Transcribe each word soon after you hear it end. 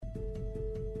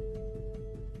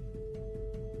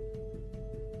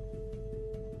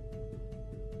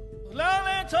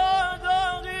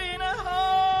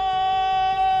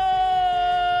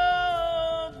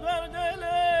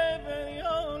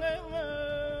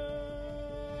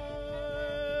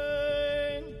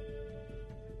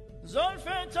زلف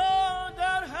تو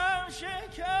در هم شکست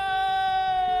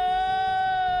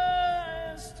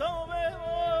توبه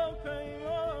و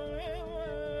پیمان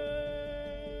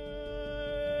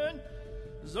من،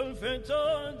 زلف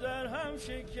تو در هم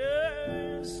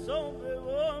شکست توبه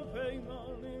و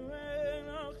پیمان من،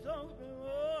 آخ توبه و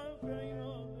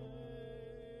پیمان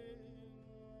من.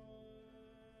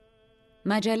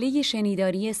 مجله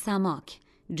شنیداری سماک،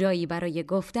 جایی برای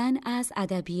گفتن از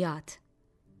ادبیات.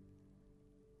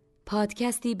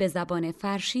 پادکستی به زبان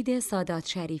فرشید سادات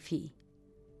شریفی.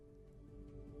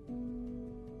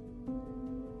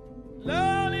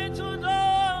 لالی تو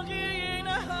داغی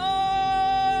نهاد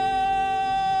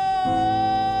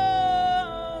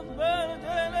بر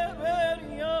دل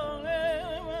بریان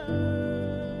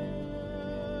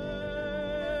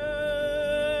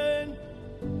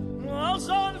من، آخ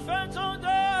زلف تو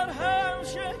در هم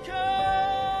شکست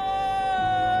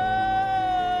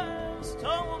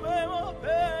توبه و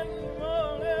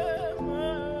پیمان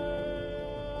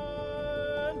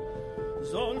من،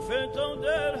 زلف تو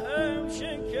در هم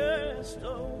شکست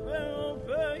توبه و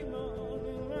پیمان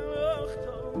من، آخ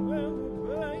توبه و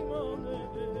پیمان من.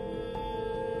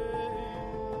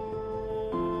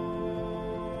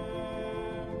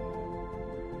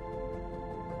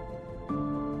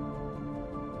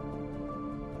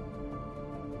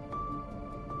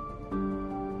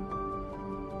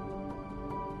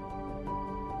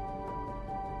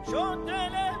 شد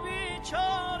دل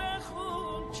بیچاره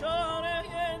خون چاره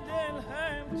دل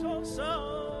هم تو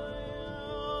ساز،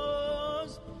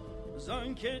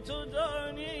 زن که تو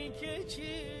دانی که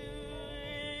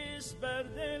چیست بر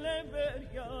دل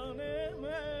بریان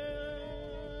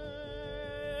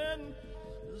من،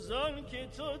 زن که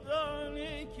تو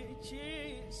دانی که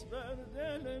چیست بر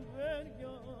دل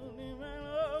بریان من،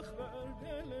 آخ بر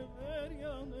دل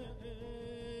بریان من.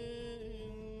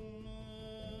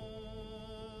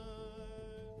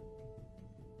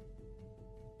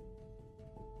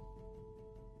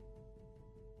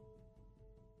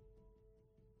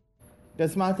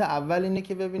 قسمت اول اینه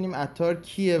که ببینیم عطار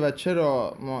کیه و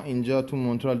چرا ما اینجا تو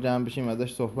مونترال جمع بشیم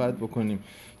ازش صحبت بکنیم،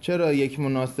 چرا یک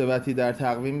مناسبتی در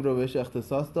تقویم رو بهش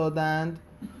اختصاص دادند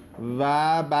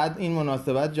و بعد این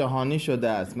مناسبت جهانی شده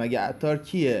است. مگه عطار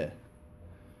کیه؟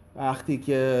 وقتی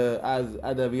که از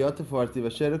ادبیات فارسی و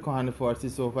شعر کهن فارسی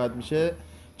صحبت میشه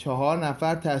 4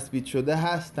 نفر تثبیت شده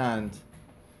هستند،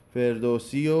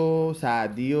 فردوسی و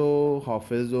سعدی و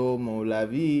حافظ و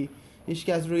مولوی. هیچ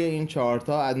کس روی این 4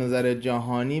 تا از نظر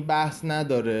جهانی بحث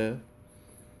نداره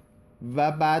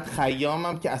و بعد خیام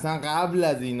هم که اصلا قبل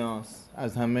از ایناست،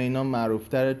 از همه اینا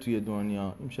معروفتره توی دنیا.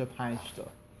 این میشه 5 تا.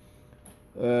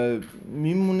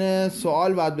 میمونه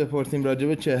سوال باید بپرسیم راجع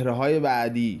به چهره های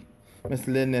بعدی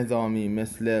مثل نظامی،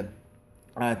 مثل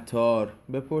عطار،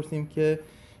 بپرسیم که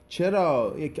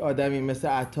چرا یک آدمی مثل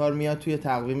عطار میاد توی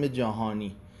تقویم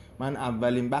جهانی. من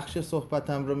اولین بخش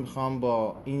صحبتم رو میخوام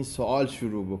با این سوال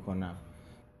شروع بکنم.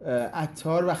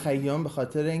 عطار و خیام به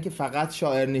خاطر اینکه فقط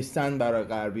شاعر نیستن برای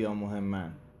غربی ها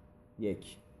مهمن.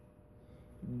 1.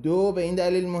 2 به این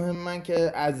دلیل مهمن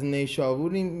که از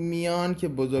نیشابوری میان که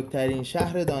بزرگترین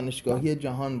شهر دانشگاهی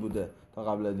جهان بوده تا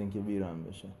قبل از اینکه ویران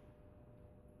بشه.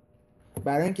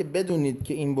 برای اینکه بدونید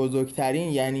که این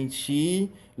بزرگترین یعنی چی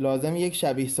لازم یک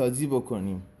شبیه سازی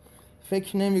بکنیم.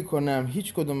 فکر نمی کنم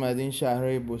هیچ کدوم از این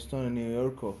شهرهای بوستون و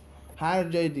نیویورک و هر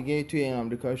جای دیگه توی این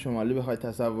آمریکای شمالی بخواید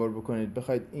تصور بکنید،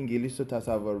 بخواید انگلیس رو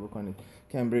تصور بکنید،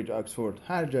 کمبریج، آکسفورد،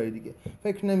 هر جای دیگه،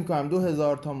 فکر نمی کنم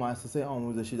 2000 تا مؤسسه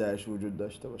آموزشی درش وجود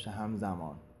داشته باشه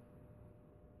همزمان.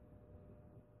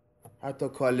 حتی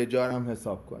کالج‌ها هم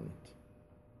حساب کنید.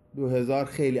 2000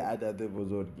 خیلی عدد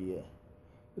بزرگیه.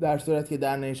 در صورتی که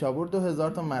در نیشابور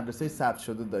 2000 تا مدرسه ثبت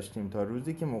شده داشتیم تا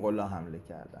روزی که مغول‌ها حمله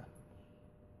کردن.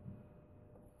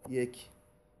 یک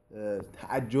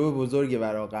تعجب بزرگه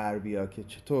برای غربی‌ها که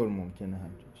چطور ممکنه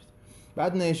همچین چیزی.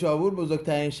 بعد نیشابور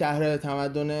بزرگترین شهر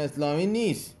تمدن اسلامی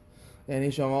نیست،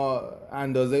 یعنی شما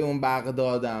اندازه اون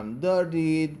بغدادم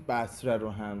دارید، بصره رو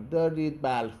هم دارید،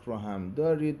 بلخ رو هم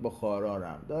دارید، بخارا رو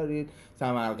هم دارید،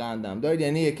 سمرقند هم دارید،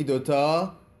 یعنی یکی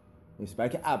دوتا نیست،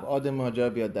 بلکه ابعاد ماجرا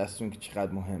بیاد دستون که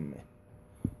چقدر مهمه.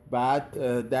 بعد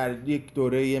در یک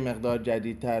دوره یه مقدار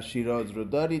جدیدتر شیراز رو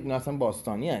دارید، اینا اصلا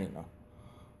باستانی هن اینا.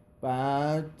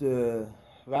 بعد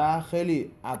و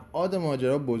خیلی ابعاد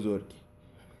ماجرا بزرگی.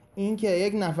 این که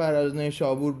یک نفر از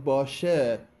نیشابور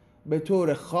باشه به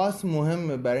طور خاص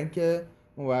مهمه برای اینکه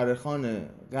مورخان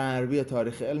غربی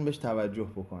تاریخ علم بهش توجه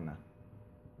بکنن.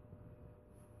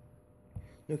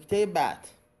 نکته بعد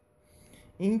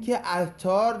این که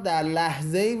عطار در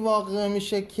لحظه‌ای واقع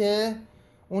میشه که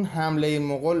اون حمله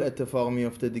مغول اتفاق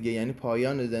میفته دیگه، یعنی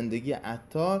پایان زندگی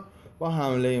عطار با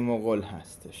حمله مغول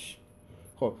هستش.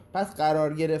 خب پس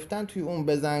قرار گرفتن توی اون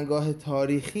بزنگاه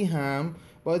تاریخی هم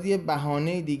باز یه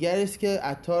بهانه دیگر است که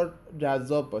عطار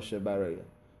جذاب باشه برای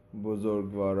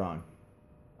بزرگواران.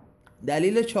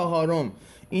 دلیل چهارم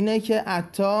اینه که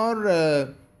عطار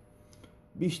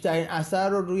بیشترین اثر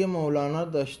رو روی مولانا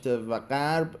داشته و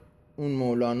غرب اون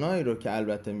مولانایی رو که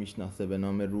البته میشناسه به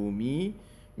نام رومی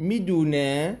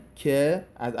میدونه که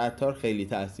از عطار خیلی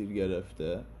تأثیر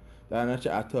گرفته، در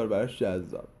نتیجه عطار براش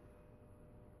جذاب.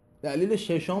 دلیل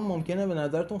ششم ممکنه به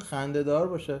نظرتون خنده‌دار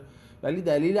باشه ولی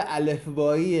دلیل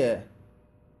الفباییه.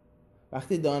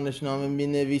 وقتی دانشنامه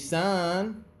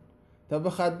می‌نویسن تا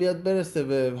بخواد بیاد برسه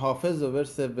به حافظ و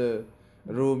برسه به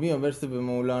رومی و برسه به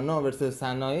مولانا و برسه به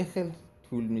صنایع خیلی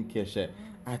طول میکشه.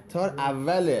 عطار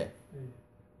اوله،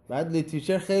 بعد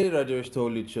لیتریچر خیلی راجبش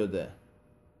تولید شده.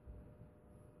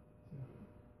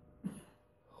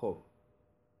 خب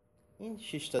این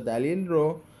 6 تا دلیل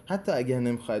رو حتی اگر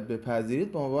نمیخواید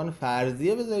بپذیرید به عنوان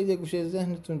فرضیه بذارید یه گوشه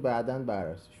ذهنتون بعداً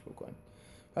بررسیش بکنید.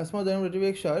 پس ما داریم راجع به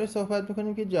یک شاعری صحبت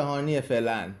میکنیم که جهانیه،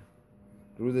 فعلا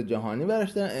روز جهانی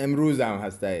براش دارن، امروز هم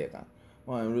هست. دقیقاً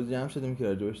ما امروز جمع شدیم که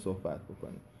راجبش صحبت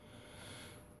بکنیم.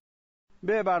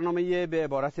 به برنامه به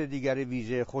عبارت دیگر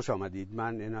ویژه خوش آمدید.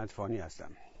 من عنایت فانی هستم.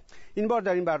 این بار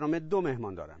در این برنامه 2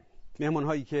 مهمان دارم. مهمان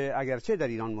هایی که اگرچه در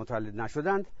ایران متولد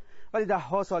نشدند ولی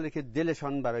 10 ساله که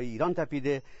دلشان برای ایران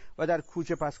تپیده و در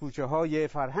کوچه پس کوچه های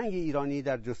فرهنگ ایرانی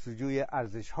در جستجوی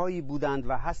ارزش هایی بودند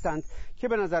و هستند که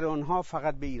به نظر آنها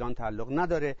فقط به ایران تعلق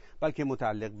نداره بلکه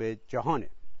متعلق به جهانه.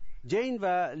 جین و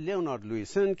لئونارد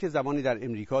لویسون که زمانی در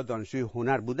امریکا دانشجوی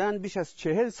هنر بودند بیش از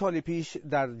 40 سال پیش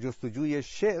در جستجوی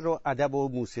شعر و ادب و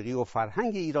موسیقی و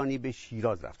فرهنگ ایرانی به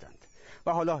شیراز رفتند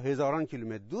و حالا هزاران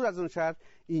کیلومتر دور از اون شهر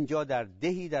اینجا در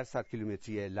دهی در 100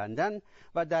 کیلومتری لندن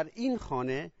و در این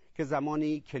خانه که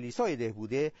زمانی کلیسای ده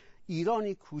بوده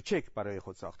ایرانی کوچک برای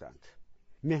خود ساختند.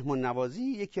 مهمان نوازی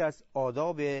یکی از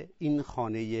آداب این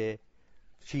خانه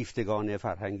شیفتگان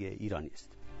فرهنگ ایرانی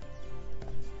است.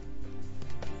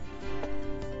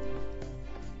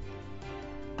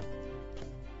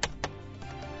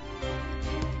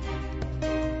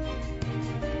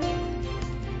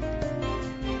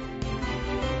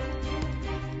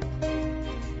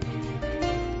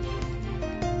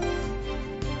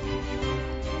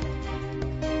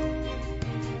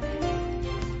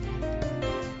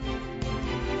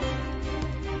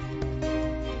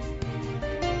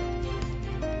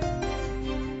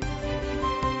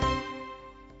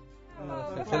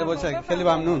 خیلی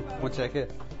ممنون، متشکرم.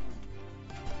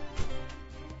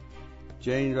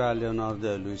 جین و لئونارد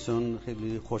لویسون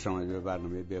خیلی خوش آمدید به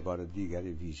برنامه به بار دیگر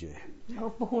ویژه.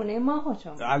 به خونه ما خوش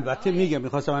آمدید. البته میگم،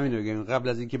 میخواستم همین رو بگم قبل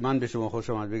از اینکه من به شما خوش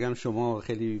آمد بگم، شما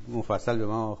خیلی مفصل به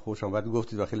ما خوش آمد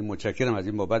گفتید و خیلی متشکرم از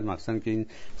این بابت، مخصوصا که این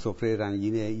سفره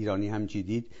رنگین ایرانی هم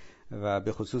چیدید و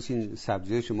به خصوص این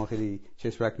سبزی شما خیلی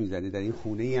چشمک میزنید در این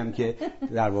خونه ای هم که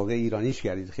در واقع ایرانیش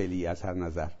کردید خیلی از هر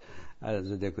نظر.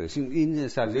 از دکوراسیون این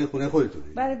سبزی خونه خودتونه؟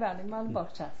 بله بله، مال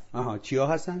باغچه است. آها، چیا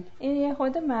هستن؟ این یه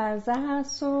خود مرزه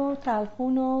هست و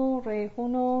تلخون و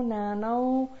ریحون و نعنا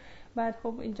و بعد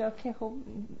خب اینجا که خب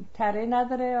تره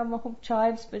نداره اما خب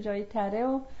چایبس به جای تره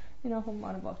و اینا خب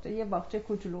مال باغچه، یه باغچه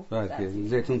کوچولو. بله،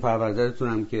 زیتون پرورده‌تون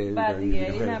هم که به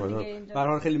هر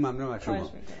حال خیلی ممنونم از شما.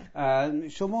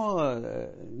 شما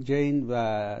جین و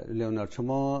لئونارد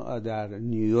شما در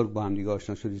نیویورک با هم دیگه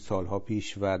آشنا شدید سالها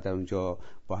پیش و در اونجا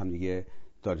با هم دیگه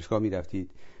دانشگاه می‌رفتید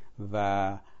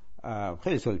و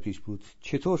خیلی سال پیش بود.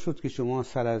 چطور شد که شما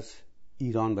سر از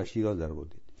ایران و شیراز در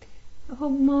آوردید؟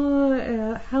 خب ما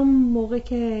هم موقع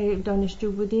که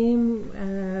دانشجو بودیم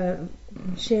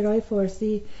شعرهای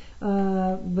فارسی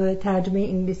به ترجمه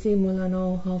انگلیسی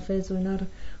مولانا و حافظ و اینا رو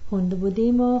خونده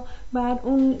بودیم و بعد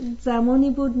اون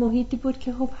زمانی بود، محیطی بود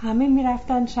که خب همه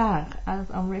میرفتن شرق،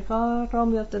 از آمریکا را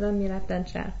میافتادن میرفتن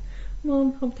شرق.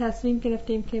 ما خب تصمیم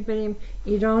گرفتیم که بریم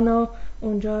ایران و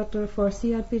اونجا فارسی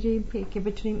یاد بگیریم که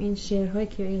بتونیم این شعرهایی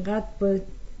که اینقدر به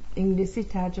انگلیسی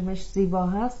ترجمهش زیبا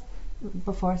هست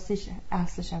با فارسیش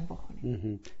اصلش هم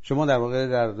بخونیم. شما در واقع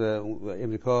در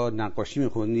امریکا نقاشی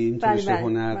می‌خوندید، تو رشته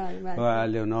هنر و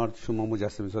لئونارد شما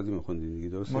مجسمه سازی می‌خوندید دیگه،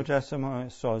 درسته؟ مجسمه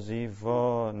سازی و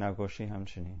نقاشی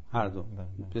همچنین، هر دو.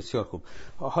 بسیار خوب.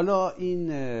 حالا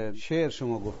این شعر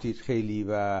شما گفتید خیلی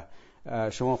و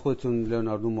شما خودتون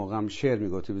لئونارد اون موقع هم شعر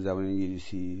میگفتید به زبان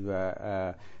انگلیسی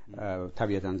و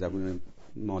طبیعتاً زبان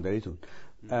مادریتون،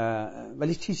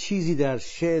 ولی چیزی در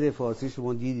شعر فارسی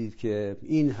شما دیدید که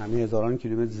این همه هزاران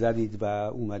کیلومتر زدید و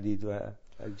اومدید و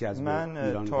جذب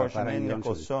ایران و فرهنگ ایران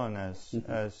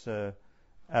شدید؟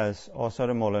 از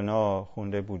آثار مولانا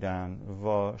خونده بودن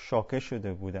و شاکه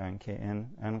شده بودن که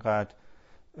انقدر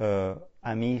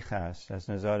عمیق است از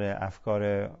نظر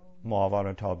افکار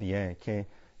ماورا طبیعه که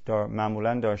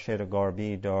معمولا در شعر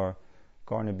غربی در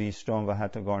قرن 20 و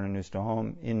حتی قرن 19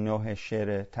 این نوع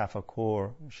شعر تفکر،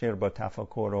 شعر با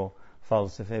تفکر و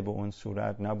فلسفه به اون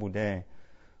صورت نبوده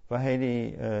و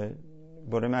خیلی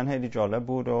برای من خیلی جالب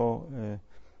بود و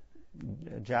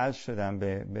جذب شدم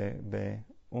به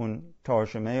اون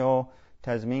ترجمه و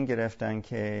تضمین گرفتن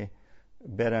که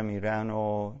برم ایران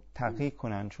و تحقیق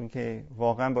کنن، چون که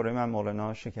واقعا برای من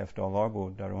مولانا شگفت‌آور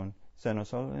بود. در اون سن و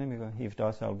سال نمیگم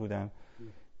 17 سال بودم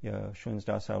یا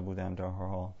 16 سال بودم در هر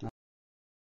حال.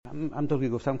 همونطور که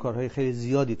گفتم کارهای خیلی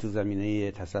زیادی تو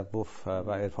زمینه تصوف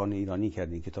و عرفان ایرانی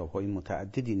کردید، کتاب‌های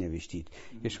متعددی نوشتید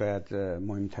که شاید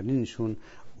مهمترینشون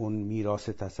اون میراث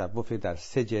تصوف در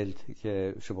 3 جلد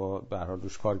که شما به هر حال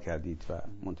روش کار کردید و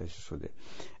منتشر شده،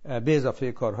 به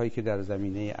اضافه کارهایی که در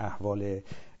زمینه احوال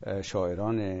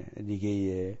شاعران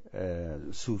دیگه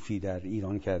صوفی در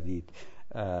ایران کردید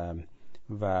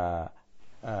و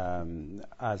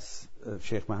از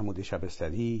شیخ محمود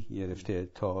شبستری گرفته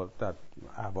تا در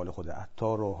احوال خود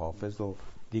عطار و حافظ و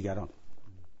دیگران.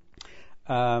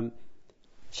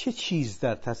 چه چیز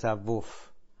در تصوف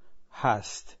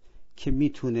هست که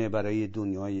میتونه برای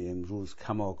دنیای امروز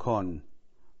کماکان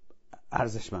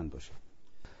ارزشمند باشه؟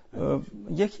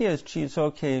 یکی از چیزها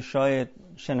که شاید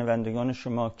شنوندگان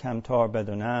شما کمتر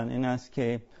بدونن این است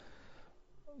که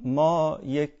ما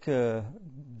یک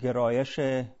گرایش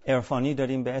عرفانی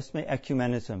داریم به اسم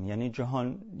اکومنیسم، یعنی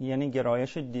جهان، یعنی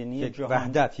گرایش دینی جهان،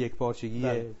 وحدت، یک پارچگی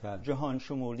جهان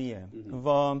شمولیه.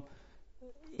 و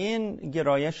این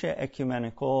گرایش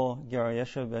اکومنیکال،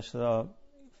 گرایش به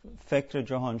فکر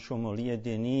جهان شمولی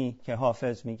دینی که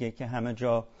حافظ میگه که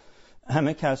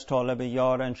همه کس طالب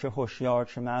یارن، چه هوشیار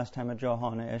چه مست، همه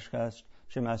جهان عشق است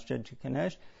چه مسجد چه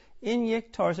کنشت، این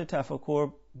یک طرز تفکر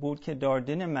بود که در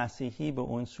دین مسیحی به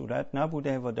اون صورت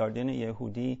نبوده و در دین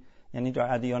یهودی یعنی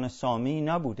در ادیان سامی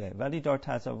نبوده، ولی در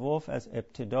تصوف از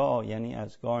ابتدا یعنی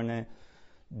از قرن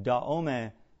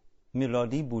 10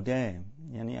 میلادی بوده،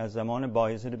 یعنی از زمان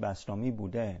بایزید بسطامی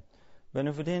بوده.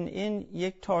 بنابراین این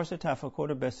یک طرز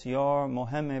تفکر بسیار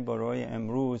مهمه برای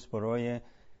امروز، برای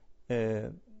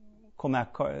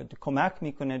کمک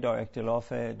میکنه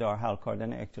در حل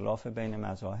کردن اختلاف بین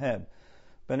مذاهب.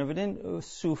 بنابراین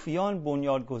صوفیان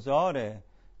بنیادگذار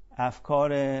افکار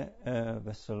به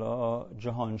اصطلاح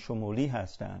جهان شمولی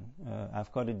هستند،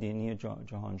 افکار دینی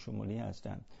جهان شمولی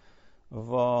هستند.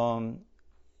 و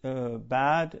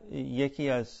بعد یکی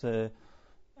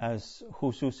از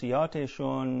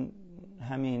خصوصیاتشون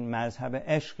همین مذهب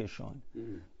عشقشون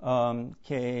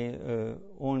که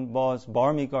اون باز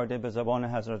برمیگرده به زبان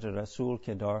حضرت رسول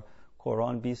که در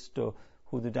قرآن 20 و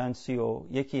حدوداً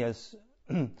 31 از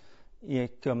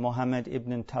یک محمد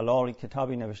ابن طلال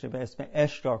کتابی نوشته به اسم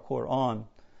عشق در قرآن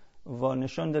و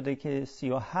نشان داده که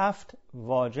 37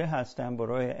 واژه هستن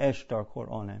برای عشق در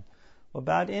قرآن. و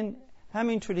بعد این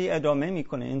همینطوری ادامه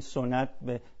میکنه این سنت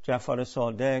به جعفر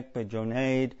صادق، به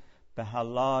جنید، به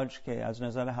حلاج که از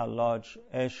نظر حلاج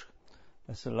عشق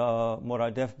مثلا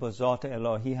مرادف به ذات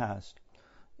الهی هست.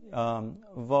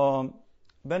 و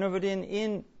بنابراین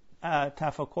این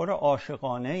تفکر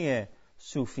عاشقانه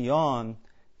صوفیان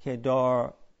که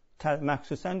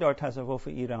مخصوصا در تصوف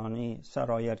ایرانی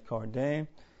سرایت کرده،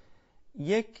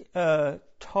 یک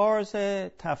طرز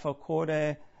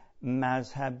تفکر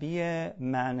مذهبی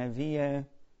معنوی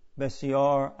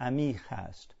بسیار عمیق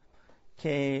هست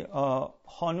که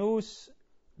هنوز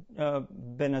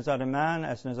به نظر من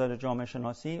از نظر جامعه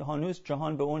شناسی هنوز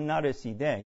جهان به اون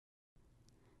نرسیده.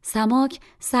 سماک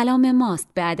سلام ماست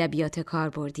به ادبیات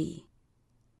کاربردی.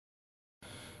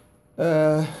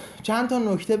 چند تا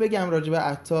نکته بگم راجع به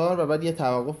عطار و بعد یه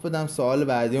توقف بدم سوال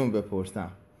بعدیمون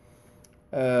بپرسم.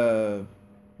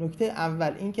 نکته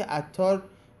اول این که عطار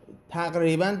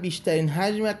تقریبا بیشترین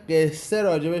حجم قصه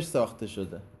راجبش ساخته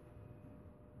شده،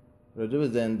 راجع به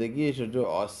زندگیش، راجع به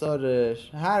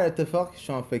آثارش، هر اتفاقی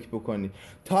شما فکر بکنید،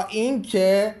 تا این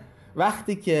که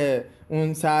وقتی که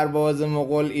اون سرباز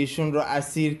مغول ایشون رو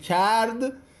اسیر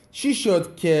کرد چی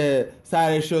شد که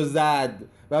سرشو زد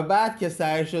و بعد که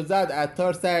سرشو زد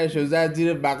عطار سرشو زد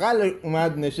زیر بغل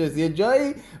اومد نشست یه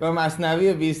جایی و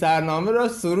مثنوی بی سرنامه را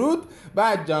سرود،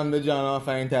 بعد جان به جان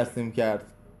آفرین تسلیم کرد.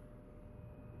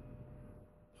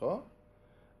 خب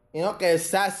اینا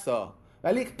قصه است،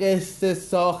 ولی قصه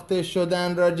ساخته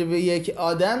شدن راجع به یک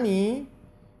آدمی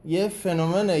یه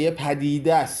فنومنه، یه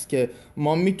پدیده است که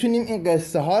ما میتونیم این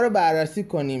قصه ها رو بررسی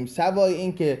کنیم سوای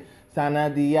این که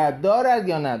سندیت دارد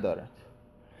یا ندارد.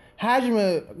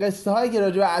 حجم قصه هایی که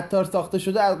راجع به عطار ساخته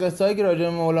شده از قصه هایی که راجع به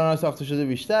مولانا ساخته شده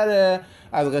بیشتره،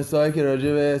 از قصه هایی که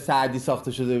راجع به سعدی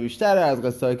ساخته شده بیشتره، از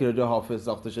قصه هایی که راجع به حافظ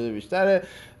ساخته شده بیشتره،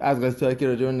 از قصه هایی که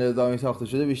راجع به نظامی ساخته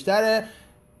شده بیشتره.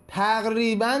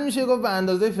 تقریبا میشه گفت به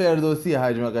اندازه فردوسی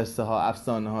حجم قصه ها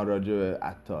افسانه ها راجع به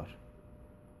عطار.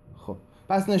 خب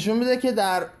پس نشون میده که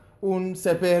در اون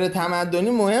سپهر تمدنی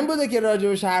مهم بوده که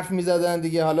راجبش حرف میزدن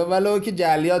دیگه، حالا ولو که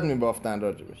جلیاد میبافتن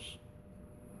راجبش.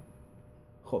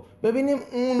 خب ببینیم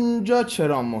اونجا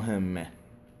چرا مهمه،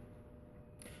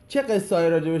 چه قصه های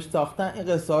راجبش ساختن این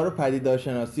قصه ها رو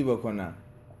پدیدارشناسی بکنن.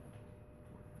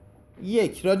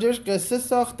 یک، راجبش قصه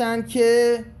ساختن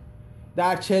که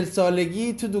در 40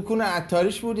 سالگی تو دکون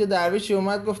عطاریش بود یه درویشی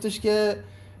اومد گفتش که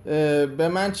به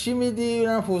من چی میدی؟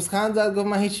 اونم پوزخند زد گفت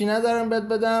من هیچی ندارم بهت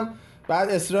بدم. بعد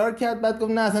اصرار کرد، بعد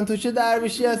گفت نه اصلا تو چه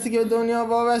درویشی هستی که به دنیا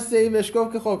وابسته ای؟ بهش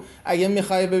گفت که خب اگه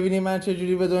میخوای ببینی من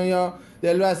چجوری به دنیا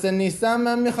دلبسته نیستم،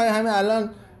 من میخوای همین الان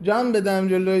جان بدم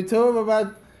جلوی تو. و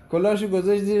بعد کلاشو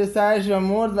گذاشت زیر سرش و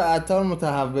مرد و عطار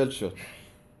متحول شد.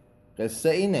 قصه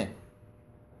اینه.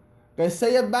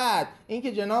 قصه بعد این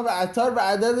که جناب عطار به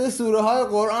عدد سوره های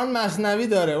قرآن مثنوی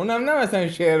داره، اونم نه مثلا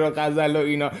شعر و غزل و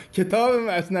اینا، کتاب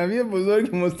مثنوی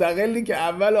بزرگ مستقلی که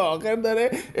اول و آخر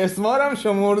داره، اسمارم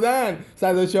شمردن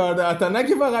 114 تا، نه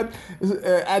که فقط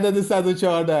عدد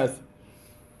 114 است.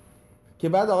 که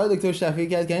بعد آقای دکتر شفیعی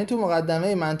کرد که این تو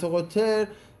مقدمه منطق و تر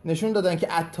نشون دادن که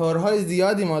عطارهای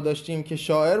زیادی ما داشتیم که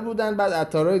شاعر بودن، بعد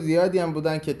عطارهای زیادی هم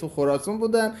بودن که تو خراسان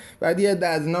بودن، بعد یه عده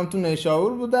از اینام تو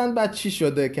نیشابور بودن. بعد چی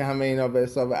شده که همه اینا به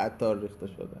حساب عطار ریخته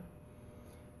شدن؟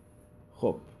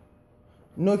 خب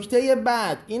نکته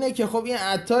بعد اینه که خب این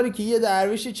عطاری که یه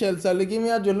درویشی 40 سالگی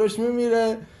میاد جلوش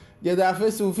میمیره، یه دفعه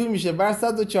صوفی میشه، بر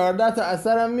 114 تا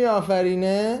اثر هم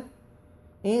میآفرینه،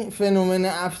 این فنومن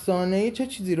افسانه‌ای چه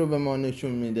چیزی رو به ما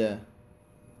نشون میده؟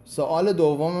 سوال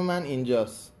دوم من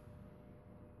اینجاست.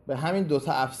 به همین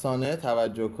دوتا افسانه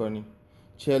توجه کنیم.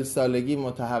 40 سالگی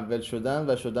متحول شدن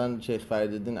و شدن شیخ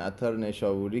فریدالدین عطار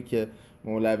نیشابوری که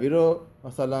مولوی رو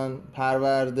مثلا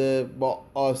پرورده با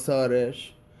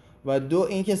آثارش، و دو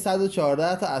اینکه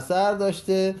 114 تا اثر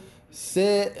داشته،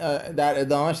 سه در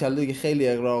ادامهش دیگه خیلی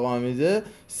اغراق‌آمیزه،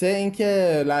 سه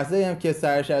اینکه لحظه هم که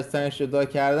سرش از تنش جدا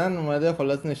کردن اومده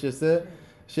خلاص نشسته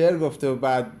شعر گفته و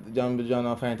بعد جان به جان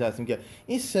آفرین تصمیم کرد.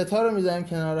 این سه تا رو میذاریم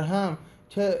کنار هم،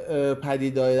 چه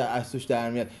پدیده‌ای از توش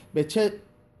در میاد؟ به چه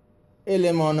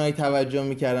المانایی توجه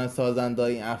میکردن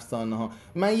سازنده‌های این افسانه ها؟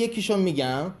 من یکیشو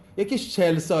میگم، یکیش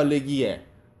 40 سالگیه.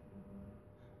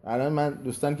 الان من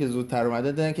دوستان که زودتر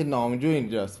اومده دیدن که نامجو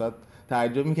اینجاست، بعد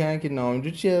تعجب میکردن که نامجو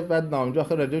چیه، بعد نامجو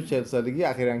آخر راجع به 40 سالگی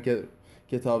اخیراً که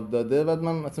کتاب داده. بعد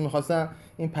من مثلا می‌خواستم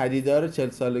این پدیدار 40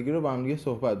 سالگی رو با هم دیگه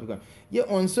صحبت بکنم. یه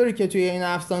عنصری که توی این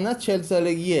افسانه 40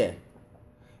 سالگیه،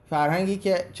 فرهنگی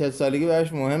که 40 سالگی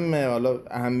براش مهمه، حالا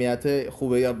اهمیت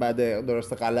خوبه یا بده،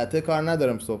 درسته غلطه کار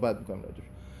ندارم، صحبت میکنم راجعش.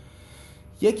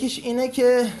 یکیش اینه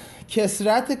که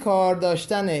کثرت کار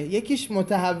داشتنه، یکیش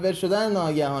متحول شدن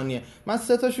ناگهانیه. من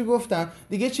سه تاشو گفتم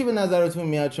دیگه. چی به نظرتون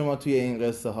میاد شما توی این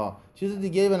قصه ها؟ چیز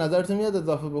دیگه به نظرتون میاد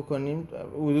اضافه بکنیم؟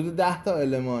 حدود 10 تا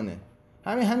المانه.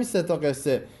 همین سه تا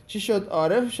قصه. چی شد؟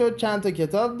 عارف شد، چند تا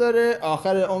کتاب داره،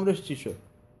 آخر عمرش چی شد؟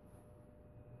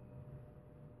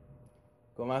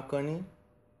 کمک کنی؟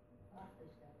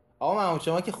 آقا محمود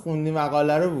شما که خوندی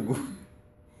مقاله رو بگو.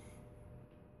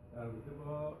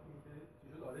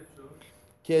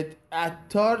 که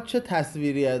عطار چه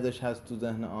تصویری ازش هست تو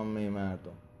ذهن عامه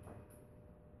مردم؟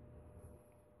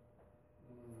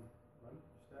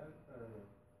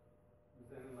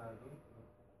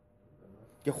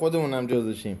 که خودمونم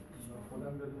جزشیم.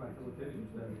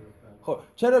 خب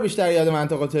چرا بیشتر یاد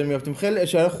منطق و تر میافتیم؟ خیلی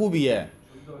اشاره خوبیه.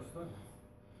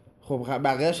 خب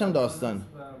بقیه‌اش هم داستان.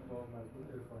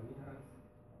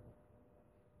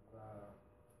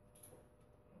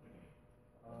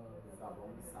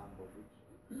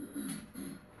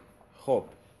 خب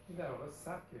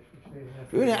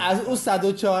ببینید از اون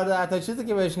 114 تا چیزی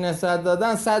که بهش نسبت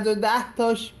دادن، 110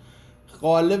 تاش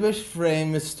قالبش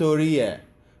فریم استوریه.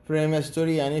 فریم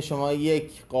استوری یعنی شما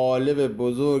یک قالب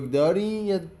بزرگ داری،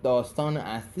 یه داستان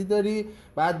اصلی داری،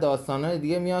 بعد داستان‌های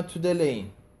دیگه میاد تو دل این.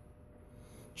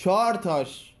 4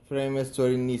 تاش فریم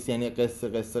استوری نیست، یعنی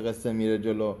قصه میره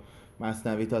جلو،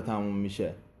 مثنوی تا تموم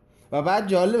میشه. و بعد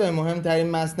جالبه مهمترین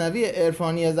مثنوی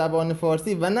عرفانی زبان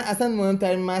فارسی و نه اصلا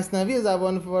مهمترین مثنوی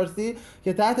زبان فارسی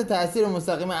که تحت تاثیر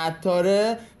مستقیم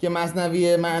عطاره که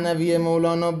مثنوی معنوی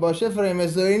مولانا باشه، فریم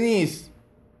استوری نیست.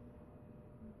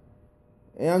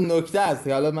 این هم نکته است،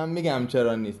 حالا من میگم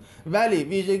چرا نیست. ولی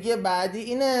ویژگی بعدی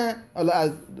اینه، حالا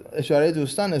از اشاره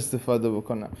دوستان استفاده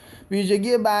بکنم،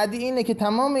 ویژگی بعدی اینه که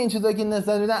تمام این چیزا که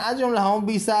نسبت میدن، از جمله همون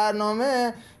بی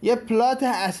سرنامه، یه پلات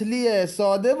اصلی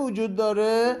ساده وجود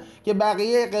داره که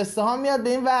بقیه قصه ها میاد به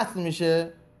این وصل میشه.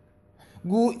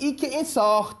 گویی که این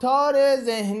ساختار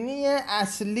ذهنی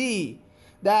اصلی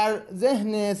در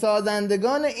ذهن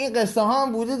سازندگان این قصه ها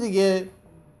هم بوده دیگه.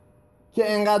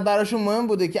 که انقدر براشون مهم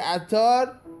بوده که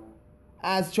عطار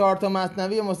از 4 تا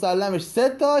مثنوی مسلمش 3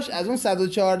 تاش، از اون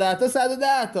 114 تا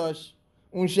 110 تاش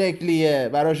اون شکلیه،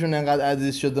 براشون انقدر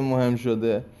عزیز شده مهم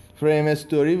شده. فریم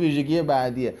استوری ویژگی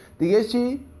بعدیه. دیگه چی؟ من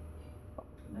یه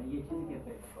چیزی که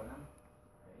فکر کنم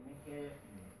اینه که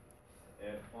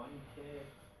عرفانی که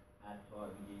عطار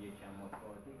میگه یکم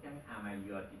متفاوته، یکم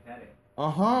عملیاتی تره.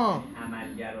 آها،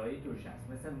 عملگرایی توش هست،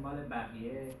 مثل مال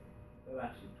بقیه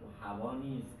ببخشید تو هوا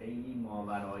نیست، خیلی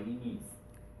ماورایی نیست،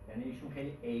 یعنی ایشون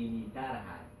خیلی عینی‌تر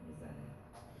حرف میزنه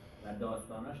و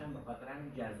داستاناش هم به خاطر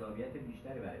همین جذابیت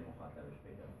بیشتری برای مخاطبش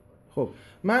پیدا میکنه. خب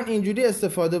من اینجوری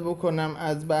استفاده بکنم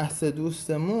از بحث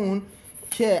دوستمون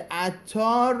که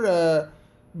عطار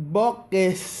با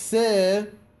قصه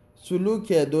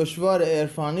سلوک دشوار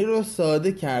عرفانی رو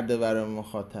ساده کرده برای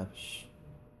مخاطبش،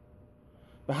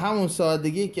 به همون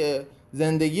سادگی که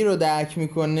زندگی رو درک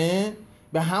میکنه،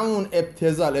 به همون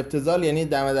ابتذال یعنی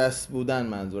دم دست بودن،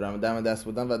 منظورم دم دست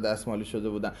بودن و دستمالی شده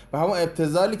بودن، به همون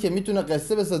ابتذالی که میتونه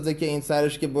قصه بسازه که این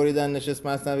سرش که بریدن نشست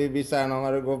مثنوی بیشتر نامه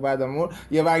رو گفت بعد امور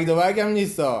یه برگ دو برگ هم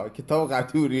نیستا، کتاب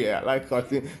قطوریه لایک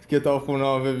خواستین کتاب خونه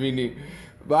ها ببینی.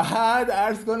 بعد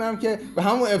عرض کنم که به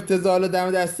همون ابتذال و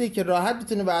دم دستی که راحت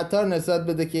میتونه به عطار نسبت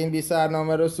بده که این بی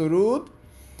سرنامه رو سرود،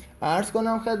 عرض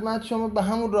کنم خدمت شما به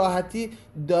همون راحتی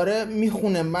داره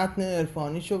میخونه متن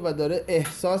عرفانیشو و داره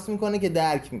احساس میکنه که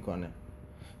درک میکنه،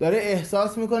 داره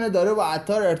احساس میکنه داره با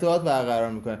عطار ارتباط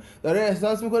برقرار میکنه، داره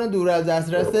احساس میکنه دور از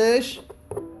دسترسش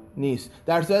نیست،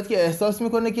 در صورتی که احساس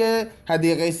میکنه که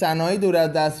حدیقه صنایع دور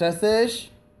از دسترسش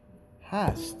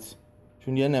هست.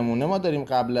 چون یه نمونه ما داریم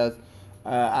قبل از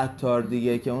عطار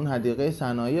دیگه که اون حدیقه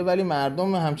صنایع، ولی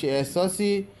مردم همچی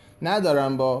احساسی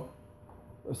ندارن با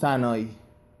صنایع.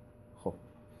 خب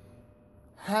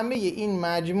همه این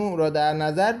مجموع را در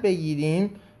نظر بگیریم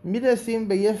میرسیم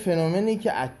به یه فنومنی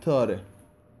که عطاره.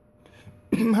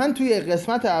 من توی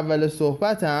قسمت اول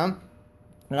صحبتم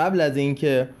قبل از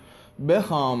اینکه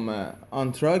بخوام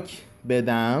آنتراک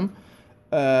بدم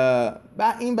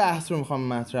و این بحث رو میخوام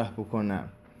مطرح بکنم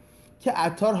که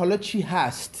عطار حالا چی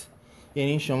هست.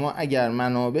 یعنی شما اگر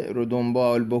منابع رو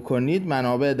دنبال بکنید،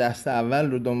 منابع دست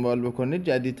اول رو دنبال بکنید،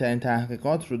 جدیدترین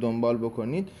تحقیقات رو دنبال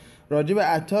بکنید، راجع به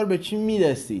عطار به چی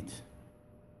میرسید؟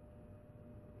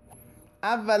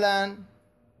 اولا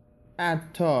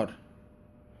عطار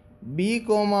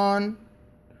بیگمان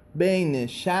بین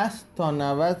 60 تا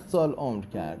 90 سال عمر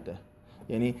کرده.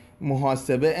 یعنی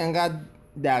محاسبه انقدر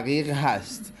دقیق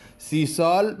هست. 30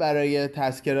 سال برای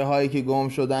تذکره هایی که گم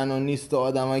شدن و نیست و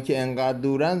آدم هایی که انقدر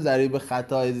دورن ضریب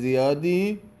خطای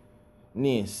زیادی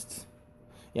نیست.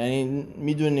 یعنی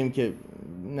میدونیم که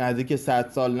نزدیک 100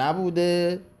 سال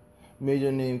نبوده،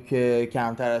 میدونیم که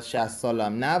کمتر از 60 سال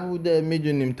هم نبوده،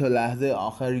 میدونیم تا لحظه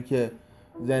آخری که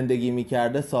زندگی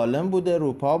میکرده سالم بوده،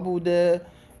 روپا بوده،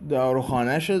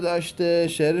 داروخانه‌شو داشته،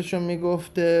 شعرشو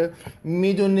میگفته،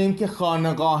 میدونیم که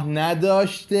خانقاه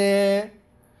نداشته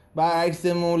برعکس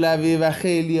مولوی و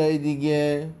خیلی های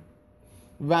دیگه،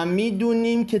 و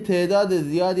میدونیم که تعداد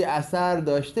زیادی اثر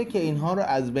داشته که اینها رو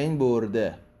از بین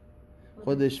برده.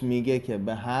 خودش میگه که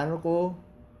به حرق و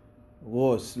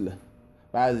غسل،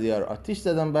 بعضی ها آتیش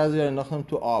زدم، بعضی ها انداختم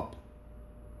تو آب.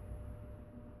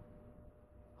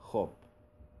 خب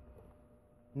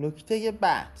نکته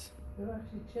بعد،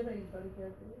 ببخشید چرا این کاری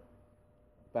کرده؟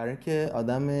 برای اینکه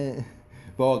آدم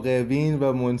واقع بین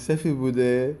و منصفی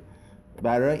بوده.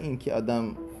 برای اینکه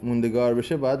آدم موندگار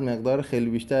بشه باید مقدار خیلی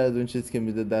بیشتر از اون چیزی که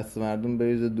میده دست مردم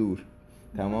بریزه دور.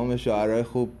 تمام شاعرای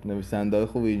خوب، نویسنده‌های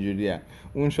خوب اینجوری هست.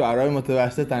 اون شاعرای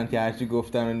متوسط هم که هرچی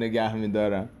گفتن رو نگه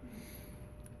میدارن.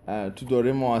 تو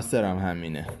دوره معاصر هم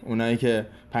همینه. اونایی که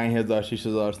 5000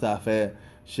 6000 صفحه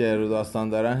شعر و داستان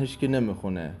دارن هیچ کی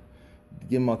نمیخونه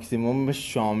دیگه.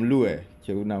 ماکسیمومش شاملوه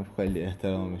که اونم خیلی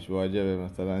احترامش واجبه،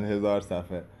 مثلا 1000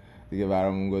 صفحه دیگه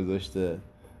برامون گذاشته.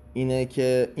 اینه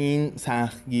که این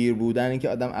سختگیر بودن، این که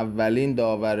آدم اولین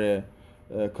داور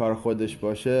کار خودش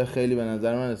باشه، خیلی به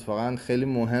نظر من اتفاقا خیلی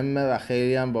مهمه و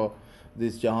خیلی هم با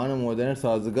زیست جهان مدرن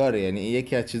سازگاره. یعنی این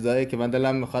یکی از چیزهایی که من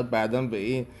دلم میخواد بعداً به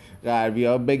این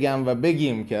غربی‌ها بگم و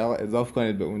بگیم که آقا اضافه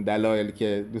کنید به اون دلایلی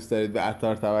که دوست دارید به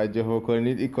عطار توجه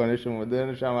بکنید، این کنش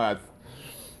مدرنش هم هست.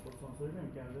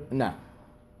 نه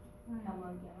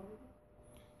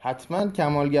حتما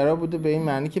کمالگرا بوده به این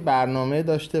معنی که برنامه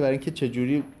داشته برای اینکه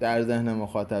چجوری در ذهن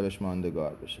مخاطبش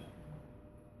ماندگار بشه.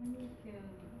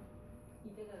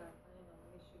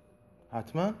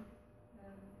 حتما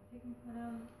فکر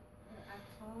میکنم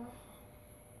عطار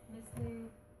مثل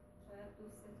شاید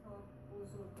 2-3 تا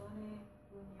بزرگان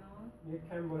دنیا، یک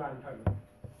کم بلندتر،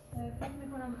 فکر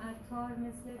میکنم عطار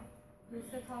مثل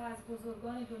 2-3 تا از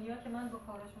بزرگان دنیا که من با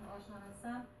کارشون آشنا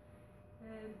هستم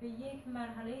به یک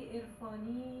مرحله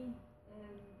عرفانی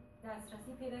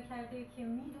دسترسی پیدا کرده که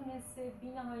میدونسته بی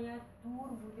نهایت دور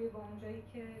بوده با اونجایی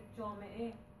که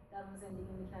جامعه در اون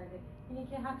زندگی میکرده. اینه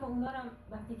که حتی اونا رو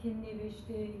وقتی که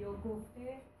نوشته یا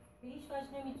گفته به هیچ وجه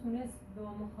نمیتونست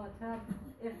با مخاطب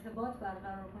ارتباط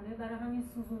برقرار کنه، برای همین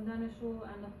سوزوندنش و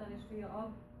انداختنش توی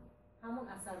آب همون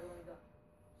اثر رو میداد.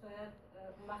 شاید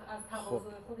اون وقت از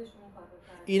تواضع خودش اون کار رو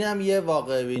کرد. اینم یه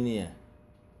واقع بینیه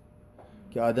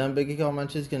که آدم بگه که من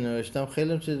چیزی که نوشتم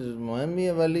خیلی چیز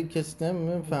مهمیه ولی کسی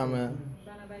نمیفهمه.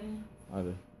 بنابراین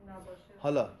آره. نباشه.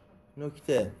 حالا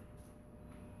نکته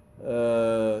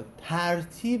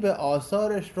ترتیب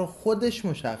آثارش رو خودش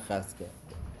مشخص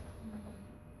کرد.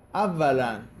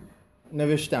 اولا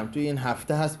نوشتم توی این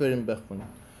هفته هست بریم بخونیم.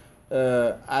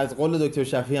 از قول دکتر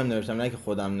شفیعی هم نوشتم، نه که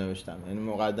خودم نوشتم، یعنی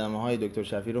مقدمه های دکتر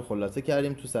شفیعی رو خلاصه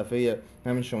کردیم تو صفحه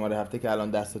همین شماره هفته که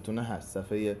الان دستتونه هست،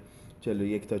 صفحه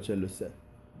 41 تا 43.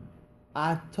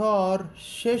 عطار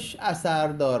 6 اثر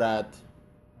دارد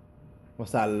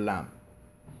مسلم.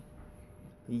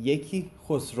 یکی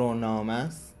خسرونامه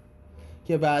است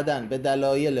که بعداً به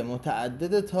دلایل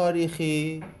متعدد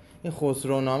تاریخی این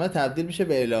خسرونامه تبدیل میشه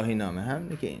به الهی نامه،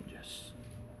 همینه که اینجاست.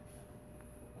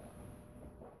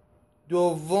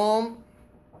 دوم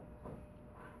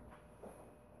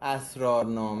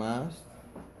اسرارنامه است.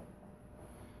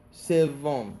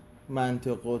 سوم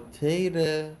منطق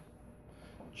الطیر.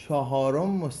 چهارم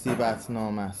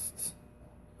مصیبتنامه است.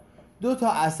 2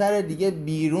 تا اثر دیگه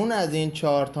بیرون از این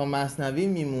 4 تا مثنوی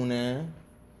میمونه،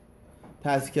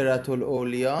 تذکرة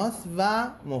الاولیاست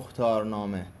و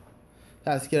مختارنامه.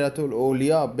 تذکرة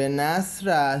الاولیا به نثر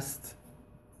است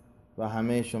و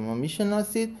همه شما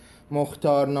میشناسید.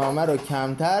 مختارنامه رو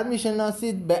کمتر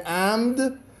میشناسید به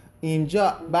عمد.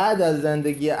 اینجا بعد از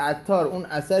زندگی عطار اون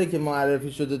اثری که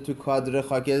معرفی شده تو کادر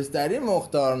خاکستری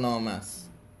مختارنامه است.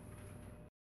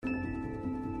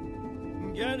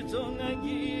 گر تو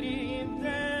نگیریم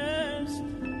دست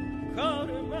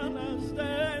کار من از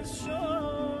دست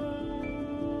شد،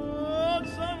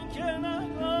 زن که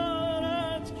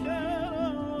نگارت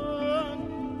کرد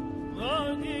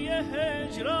وادی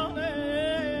هجران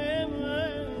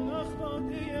من،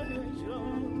 وادی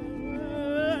هجران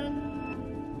من،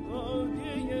 وادی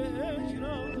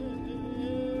هجران من.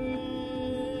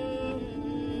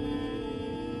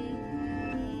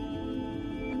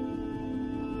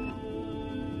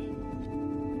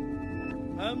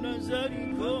 هم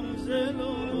نظری کن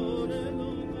زلوره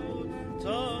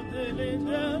تا دل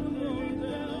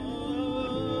درمانده،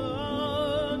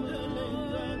 دل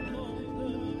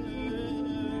درمانده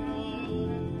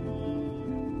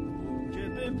که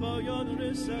به پایان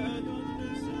رسد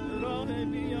راه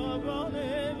بیابان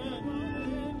من،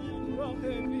 راه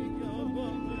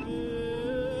بیابان من.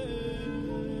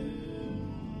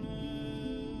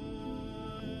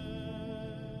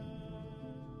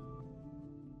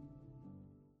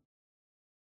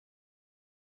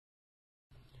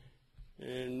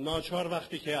 ناچار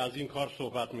وقتی که از این کار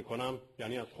صحبت میکنم،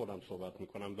 یعنی از خودم صحبت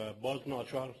میکنم و باز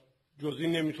ناچار جز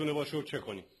این نمیتونه باشه و چه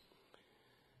کنیم.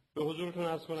 به حضورتون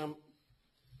عرض کنم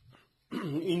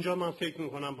اینجا من فکر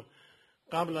میکنم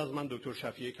قبل از من دکتر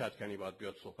شفیعی کدکنی باید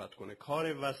بیاد صحبت کنه.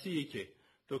 کار وسیعی که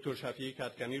دکتر شفیعی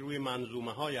کدکنی روی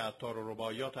منظومه های عطار و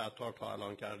رباعیات عطار تا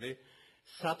الان کرده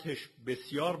سطحش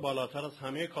بسیار بالاتر از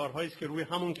همه کارهایی است که روی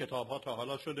همون کتاب‌ها تا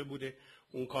حالا شده بوده.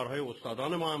 اون کارهای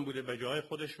استادان ما هم بوده به جای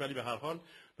خودش، ولی به هر حال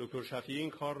دکتر شفیعی این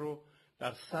کار رو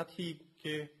در سطحی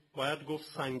که باید گفت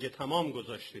سنگ تمام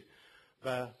گذاشته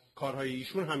و کارهای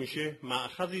ایشون همیشه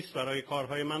مأخذی است برای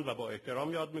کارهای من و با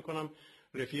احترام یاد میکنم.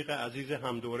 رفیق عزیز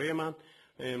همدوره من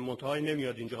منتهای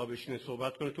نمیاد اینجا بشینه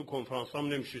صحبت کنه، تو کنفرانس هم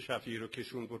نمیشه شفیعی رو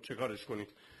کشون بود چه کارش کنید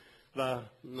و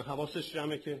حواسش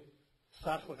جمعه که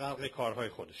سخت غرق کارهای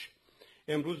خودش.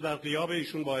 امروز در غیاب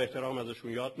ایشون با احترام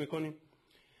ازشون یاد میکنیم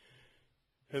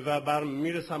و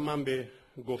میرسم من به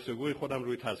گفتگوی خودم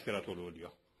روی تذکرة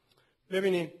الاولیا.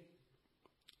 ببینید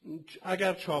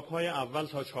اگر چاپ‌های اول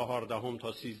تا 14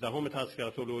 تا 13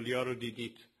 تذکرة الاولیا رو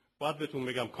دیدید باید بهتون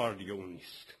بگم کار دیگه اون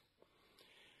نیست.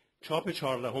 چاپ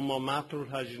 14 ما متن رو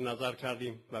تجدید نظر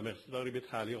کردیم و مقداری به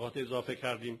تعلیقات اضافه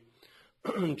کردیم.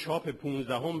 چاپ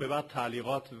 15 به بعد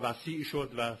تعلیقات وسیع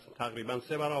شد و تقریبا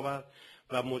 3 برابر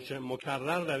و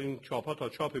مکرر در این چاپ‌ها تا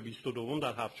چاپ 22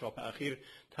 در 7 چاپ اخیر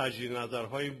تجدید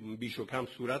نظرهای بیش و کم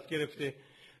صورت گرفته،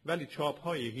 ولی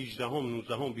چاپ‌های 18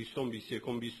 19 20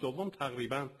 21 22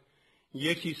 تقریبا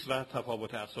یکیست و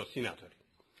تفاوت اساسی نداره.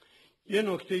 یه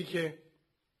نکته‌ای که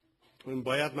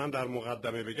باید من در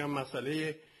مقدمه بگم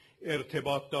مسئله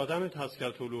ارتباط دادن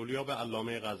تذکرة الاولیا به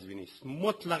علامه قزوینی است.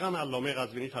 مطلقاً علامه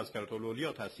قزوینی تذکرة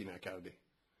الاولیا تصحیح نکرده.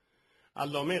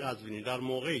 علامه قزوینی در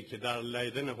موقعی که در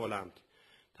لیدن هلند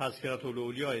تذکرة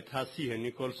الاولیاء تصحیح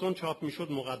نیکلسون چاپ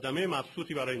میشد، مقدمه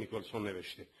مبسوطی برای نیکلسون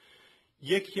نوشته.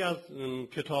 یکی از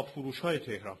کتاب فروش‌های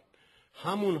تهران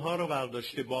همونها رو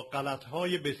برداشته، با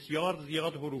غلط‌های بسیار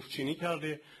زیاد حروف چینی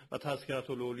کرده و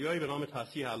تذکرة الاولیاء به نام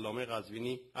تصحیح علامه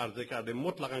قزوینی عرضه کرده.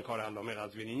 مطلقاً کار علامه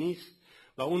قزوینی نیست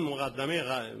و اون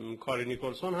مقدمه کار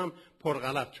نیکلسون هم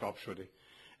پرغلط چاپ شده.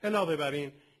 علاوه بر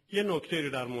این یه نکته رو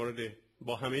در مورد،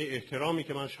 با همه احترامی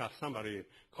که من شخصا برای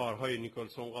کارهای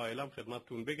نیکلسون قائلم،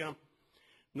 خدمتتون بگم.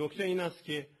 نکته این است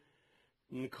که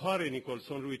کار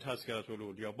نیکلسون روی تذکرة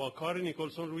الاولیاء با کار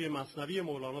نیکلسون روی مثنوی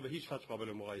مولانا به هیچ وجه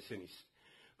قابل مقایسه نیست.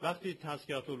 وقتی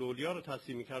تذکرة الاولیاء رو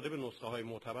تصحیح می‌کرده به نسخه های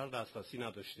معتبر دسترسی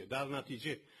نداشته. در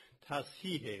نتیجه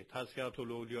تصحیح تذکرة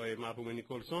الاولیاء مرحوم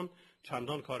نیکلسون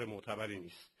چندان کار معتبری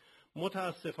نیست.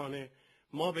 متاسفانه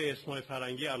ما به اسمای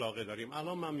فرنگی علاقه داریم.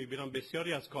 الان من می‌بینم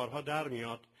بسیاری از کارها در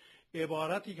میاد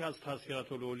عبارتی که از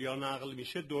تذکرة الاولیاء نقل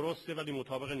میشه درسته ولی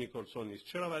مطابق نیکلسون نیست.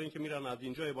 چرا؟ برای اینکه میرن از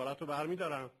اینجا عبارت رو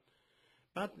برمی‌دارن،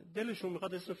 بعد دلشون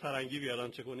میخواد اسم فرنگی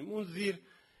بیارن، چه کنیم؟ اون زیر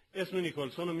اسم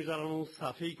نیکلسون رو میذارن، اون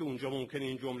صفحه‌ای که اونجا ممکنه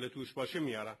این جمله توش باشه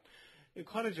میارن. این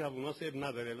کار جووناست، اب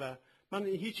نداره و من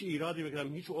هیچ ایرادی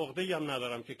بگیرم، هیچ عقده‌ای هم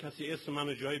ندارم که کسی اسم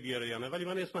منو جای بیاره یا نه، ولی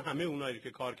من اسم همه اونایی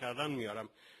که کار کردن میارم.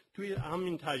 توی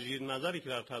همین تجدید نظری که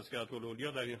در تذکرة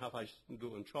الاولیاء در این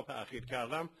 7 چاپ اخیر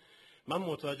کردم، من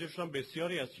متوجه شدم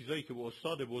بسیاری از چیزایی که به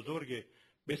استاد بزرگ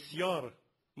بسیار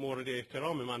مورد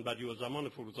احترام من بدیعالزمان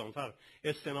فروزانفر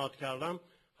استناد کردم،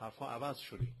 حرفا عوض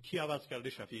شده. کی عوض کرده؟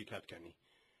 شفیع کدکنی.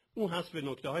 اون هست به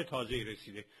نکته های تازه‌ای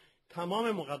رسیده.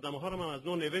 تمام مقدمه ها رو من از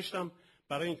نو نوشتم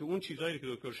برای اینکه اون چیزایی که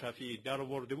دکتر شفیعی در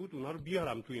آورده بود اونها رو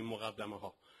بیارم توی این مقدمه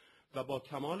ها و با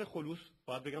کمال خلوص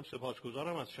باید بگم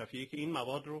سپاسگزارم از شفیعی که این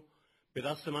مواد رو به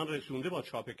دست من رسونده با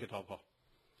چاپ کتاب ها.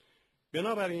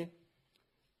 بنابراین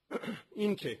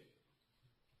این که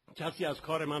کسی از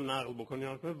کار من نقل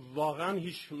بکنه واقعا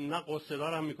هیچ نه قصه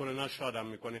دارم میکنه نه شادم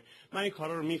میکنه. من این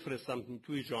کارا رو میفرستم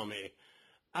توی جامعه.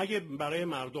 اگه برای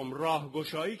مردم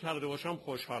راهگشایی کرده باشم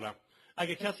خوشحالم.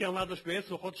 اگه کسی هم برداشت به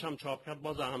اسم خودش هم چاپ کرد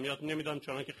باز اهمیت نمیدن،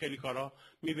 چون که خیلی کارا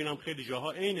میبینم خیلی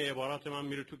جاها عین عبارات من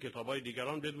میره تو کتابای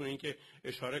دیگران بدون اینکه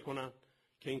اشاره کنن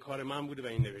که این کار من بوده و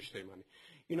این نوشته منه.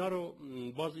 اینا رو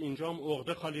باز اینجام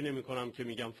عقده خالی نمیکنم که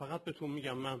میگم، فقط بهتون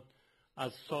میگم من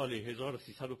از سال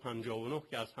 1359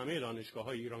 که از همه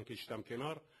دانشگاه‌های ایران کشیدم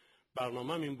کنار،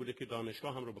 برنامه‌م این بوده که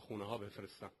دانشگاه هم رو به خونه‌ها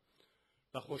بفرستم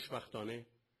و خوشبختانه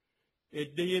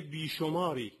عده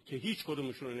بیشماری که هیچ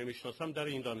کدومشون رو نمیشناسم در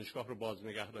این دانشگاه رو باز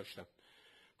نگه داشتم.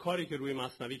 کاری که روی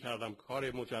مثنوی کردم،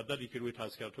 کار مجددی که روی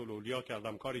تذکرة الاولیاء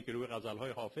کردم، کاری که روی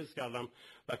غزل‌های حافظ کردم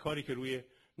و کاری که روی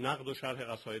نقد و شرح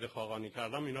قصاید خاقانی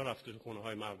کردم، اینا رفته تو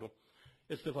خونه‌های مردم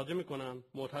استفاده میکنن.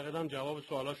 معتقدم جواب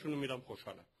سوالاشون رو میدم،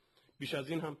 خوشحالم. بیش از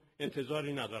این هم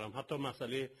انتظاری ندارم. حتی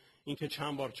مسئله این که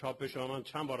چند بار چاپ بشه، من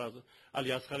چند بار از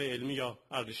علی اصغر علمی یا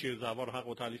اردشیر زوار حق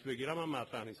و تالیف بگیرم هم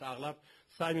مطرح نیست. اغلب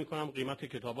سعی میکنم قیمت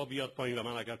کتابا بیاد پایین و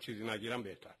من اگر چیزی نگیرم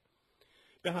بهتر.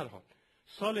 به هر حال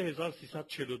سال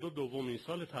 1342 دومین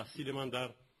سال تحصیل من در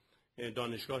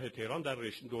دانشگاه تهران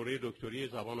در دوره دکتری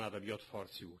زبان و ادبیات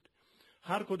فارسی بود.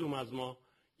 هر کدوم از ما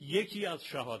یکی از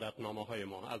شهادتنامه‌های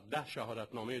ما از 10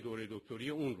 شهادتنامه دوره دکتری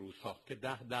اون روزها که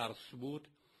 10 درس بود،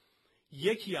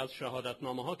 یکی از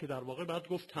شهادتنامه‌ها که در واقع بعد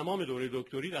گفت تمام دوره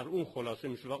دکتری در اون خلاصه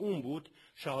میشه و اون بود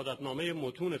شهادتنامه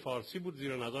متون فارسی بود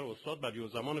زیر نظر استاد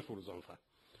بدیعالزمان فروزانفر.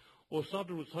 استاد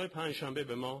روزهای پنجشنبه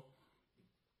به ما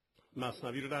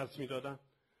مثنوی رو درس میدادن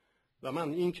و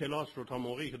من این کلاس رو تا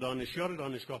موقعی که دانشیار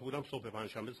دانشگاه بودم صبح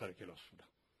پنجشنبه سر کلاس بودم.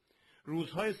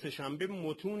 روزهای سه‌شنبه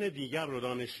متون دیگر رو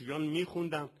دانشجویان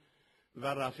میخوندن و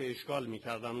رفع اشکال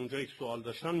میکردن. اونجا یک سوال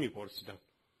داشتن میپرسیدن.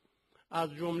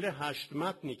 از جمله 8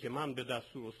 متنی که من به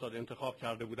دستور استاد انتخاب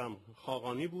کرده بودم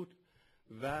خاقانی بود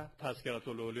و تذکرة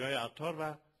الاولیاء عطار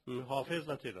و حافظ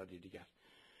و تعدادی دیگر.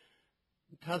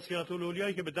 تذکرة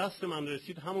الاولیاء که به دست من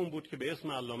رسید همون بود که به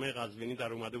اسم علامه قزوینی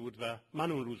در اومده بود و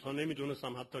من اون روزها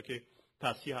نمیدونستم حتی که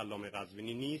تصحیح علامه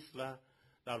قزوینی نیست و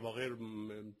در واقع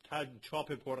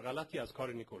چاپ پرغلطی از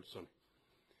کار نیکلسون.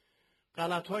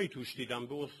 غلط‌هایی توش دیدم.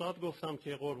 به استاد گفتم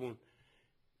که قربون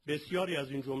بسیاری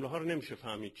از این جمله ها رو نمیشه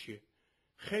فهمید چیه.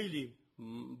 خیلی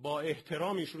با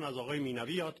احترامیشون از آقای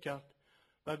مینوی یاد کرد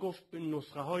و گفت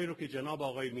نسخه هایی رو که جناب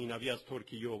آقای مینوی از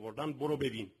ترکیه آوردن برو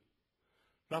ببین.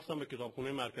 رفتم به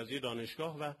کتابخونه مرکزی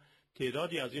دانشگاه و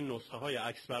تعدادی از این نسخه های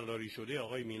عکس برداری شده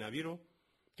آقای مینوی رو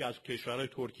که از کشورهای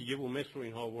ترکیه و مصر و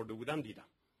اینها آورده بودن دیدم.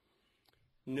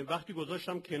 وقتی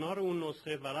گذاشتم کنار اون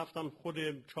نسخه و رفتم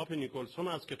خود چاپ نیکلسون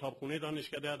از کتابخونه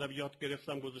دانشکده ادبیات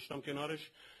گرفتم گذاشتم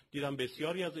کنارش، دیدم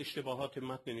بسیاری از اشتباهات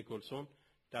متن نیکلسون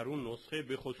در اون نسخه،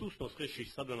 به خصوص نسخه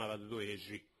 692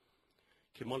 هجری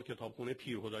که مال کتابخونه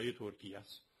پیرهدای ترکیه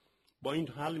است. با این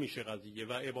حل میشه قضیه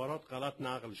و عبارات غلط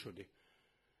نقل شده.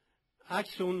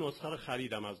 عکس اون نسخه رو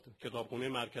خریدم از کتابخونه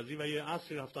مرکزی و یه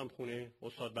عصری رفتم خونه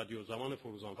استاد بدیعالزمان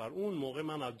فروزانفر. اون موقع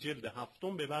من از جلد 7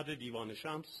 به بعد دیوان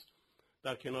شمس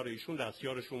در کنار ایشون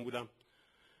دستیارشون بودم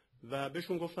و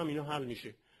بهشون گفتم اینا حل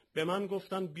میشه. به من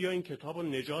گفتن بیا این کتابو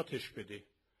نجاتش بده.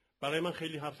 برای من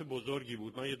خیلی حرف بزرگی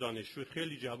بود. من یه دانشجو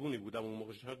خیلی جوونی بودم، اون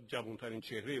موقع جوانترین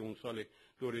چهره اون سال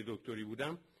دوره دکتری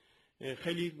بودم.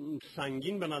 خیلی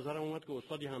سنگین به نظرم اومد که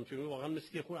استادی همچنین، واقعا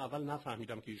مثل که خود اول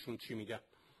نفهمیدم که ایشون چی میگه.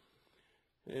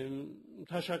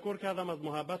 تشکر کردم از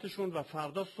محبتشون و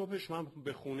فردا صبحش من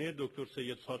به خونه دکتر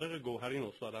سید صادق گوهرین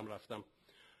استادم رفتم.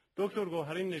 دکتر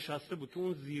گوهرین نشسته بود تو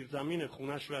اون زیرزمین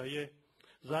خونش و یه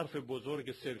ظرف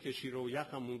بزرگ سرکه شیر و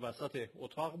یخم اون وسط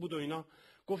اتاق بود و اینا.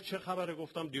 گفت چه خبره؟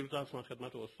 گفتم دیروز اصلا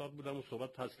خدمت استاد بودم و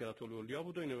صحبت تذکرة الاولیا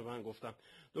بود و اینو به من گفتم.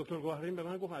 دکتر گوهرین به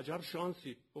من گفت عجب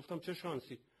شانسی. گفتم چه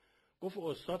شانسی؟ گفت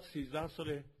استاد 13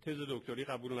 سال تز دکتری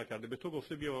قبول نکرده، به تو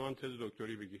گفته بیا به من تز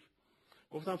دکتری بگیر.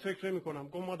 گفتم فکر نمی‌کنم.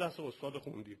 گفت ما دست استاد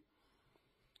خوندیم.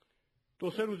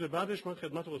 2-3 روز بعدش من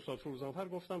خدمت استاد فروزانفر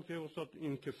گفتم که استاد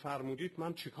این که فرمودید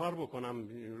من چیکار بکنم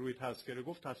روی تذکره؟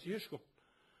 گفت تصحیحش کن.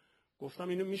 گفتم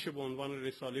اینو میشه به عنوان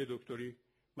رساله دکتری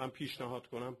من پیشنهاد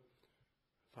کنم؟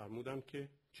 فرمودن که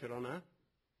چرا نه؟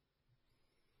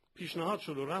 پیشنهاد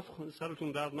شد و رفت.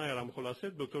 سرتون درد نیارم.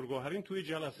 خلاصه دکتر گوهرین توی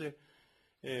جلسه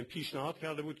پیشنهاد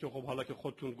کرده بود که خب حالا که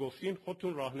خودتون گفتین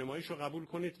خودتون راهنماییشو قبول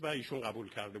کنید و ایشون قبول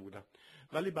کرده بودن.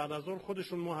 ولی بعد از اون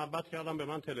خودشون محبت کردن، به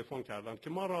من تلفن کردن که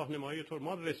ما راهنمایی تو،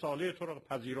 ما رساله تو رو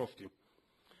پذیرفتیم.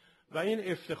 و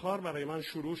این افتخار برای من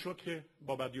شروع شد که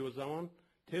با بدیعالزمان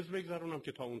تز بگذرونم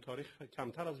که تا اون تاریخ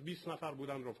کمتر از 20 نفر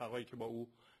بودن رفقایی که با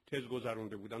او تز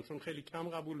گذرونده بودن، چون خیلی کم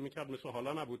قبول میکرد. مثل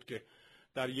حالا نبود که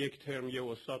در یک ترم یه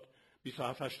استاد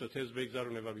 27 تا تز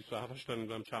بگذرونه و 27 تا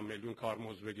نمیدونم چند میلیون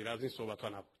کارمزد بگیره. از این صحبت ها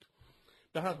نبود.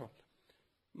 به هر حال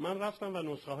من رفتم و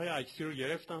نسخه های عکسی رو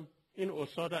گرفتم. این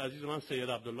استاد عزیز من سید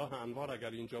عبدالله انوار اگر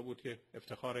اینجا بود که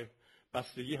افتخار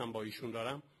بستگی هم با ایشون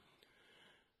دارم،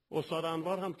 استاد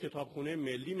انوار هم کتابخونه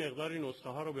ملی مقداری نسخه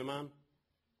ها رو به من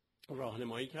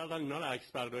راهنمایی کردن. اینا رو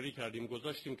عکس برداری کردیم،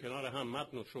 گذاشتیم کنار هم،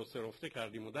 متن رو شسته رفته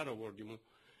کردیم و در آوردیم و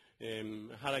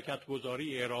حرکت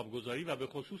گذاری، اعراب گذاری و به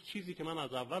خصوص چیزی که من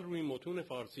از اول روی متون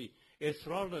فارسی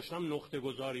اصرار داشتم، نقطه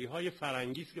گذاری های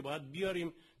فرنگی است که باید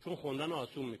بیاریم چون خوندن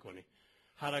آسون میکنه.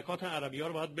 حرکات عربی ها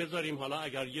رو باید بذاریم، حالا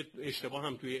اگر یه اشتباه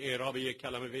هم توی اعراب یک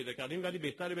کلمه پیدا کردیم ولی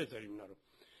بهتره بذاریم اینا رو.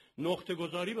 نقطه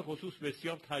گذاری به خصوص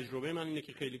بسیار تجربه من اینه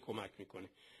که خیلی کمک میکنه.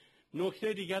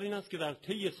 نکته دیگر این است که در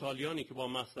طی سالیانی که با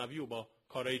مثنوی و با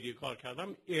کارهای دیگه کار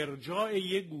کردم، ارجاع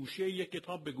یک گوشه یک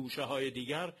کتاب به گوشه های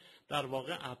دیگر در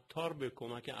واقع عطار به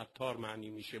کمک عطار معنی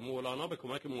میشه، مولانا به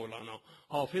کمک مولانا،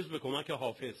 حافظ به کمک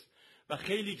حافظ. و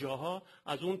خیلی جاها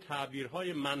از اون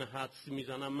تعبیرهای من حدس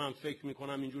میزنم، من فکر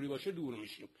میکنم اینجوری باشه دور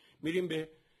میشیم، میریم به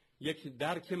یک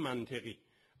درک منطقی.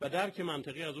 و درک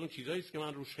منطقی از اون چیزایی است که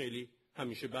من روش خیلی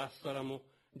همیشه بحث دارم و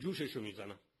جوششو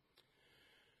میزنم.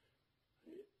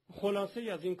 خلاصه ای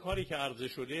از این کاری که عرضه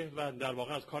شده و در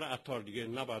واقع از کار عطار دیگه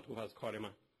نباید گفت از کار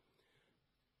من.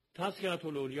 تذکرة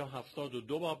الاولیا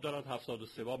 72 باب دارد،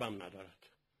 73 باب هم ندارد.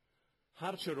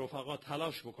 هرچه رفقا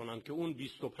تلاش بکنن که اون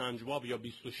 25 باب یا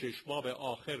 26 باب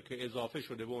آخر که اضافه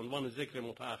شده به عنوان ذکر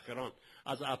متأخران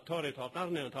از عطار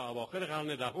تا اواخر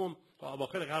قرن دهم تا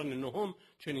اواخر قرن نهم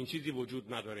چنین چیزی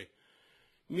وجود نداره.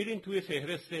 میرین توی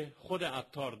فهرست خود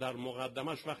عطار در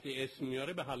مقدمش وقتی اسم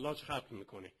میاره به حلاج ختم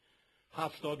میکنه.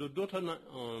 72 تا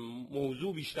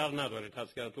موضوع بیشتر نداره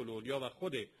تذکرة الاولیا و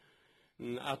خود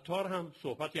عطار هم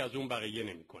صحبتی از اون بقیه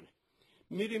نمیکنه.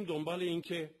 میریم دنبال این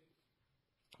که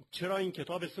چرا این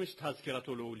کتاب اسمش تذکرة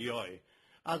الاولیاه.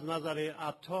 از نظر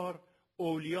عطار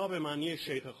اولیا به معنی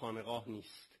شیخ خانقاه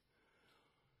نیست.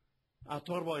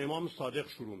 عطار با امام صادق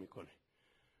شروع میکنه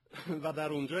و در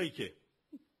اونجایی که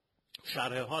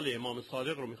شرح حال امام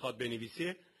صادق رو میخواد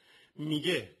بنویسه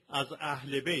میگه از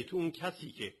اهل بیت اون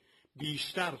کسی که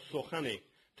بیشتر سخن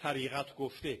طریقت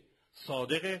گفته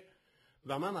صادقه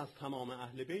و من از تمام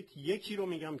اهل بیت یکی رو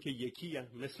میگم که یکی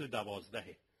مثل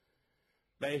 12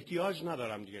 و احتیاج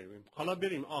ندارم دیگه بگیم. حالا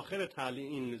بریم آخر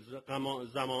تعلیم این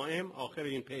زمائم، آخر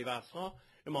این پیوست ها،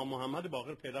 امام محمد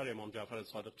باقر پدر امام جعفر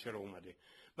صادق چرا اومده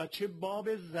و چه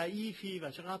باب ضعیفی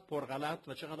و چقدر پرغلط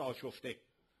و چقدر آشفته.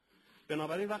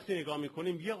 بنابراین وقتی نگاه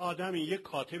میکنیم یه آدمی، یه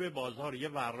کاتب بازار، یه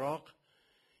وراق،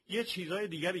 یه چیزای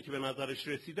دیگری که به نظرش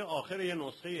رسیده آخر یه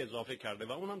نسخه اضافه کرده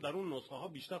و اونم در اون نسخه ها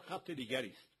بیشتر خط دیگری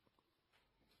است.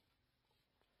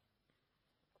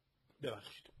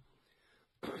 ببخشید.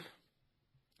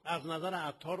 از نظر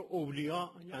عطار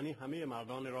اولیا یعنی همه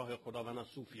مردان راه خدا و نه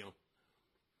صوفیان.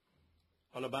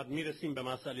 حالا بعد میرسیم به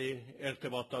مسئله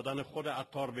ارتباط دادن خود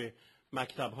عطار به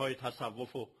مکتب‌های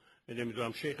تصوف و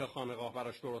نمیدونم شیخ خانقاه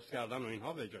براش درست کردن و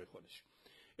اینها به جای خودش.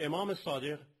 امام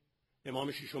صادق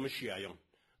امام ششم شیعیان،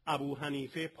 ابو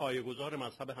حنیفه پایه‌گذار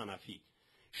مذهب حنفی،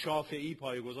 شافعی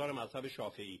پایه‌گذار مذهب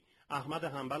شافعی، احمد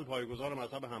حنبل پایه‌گذار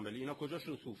مذهب حنبلی، اینا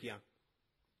کجاشون صوفیان؟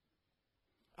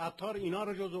 عطار اینا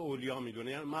رو جزو اولیا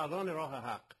میدونه، یعنی مردان راه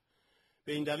حق.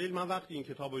 به این دلیل من وقتی این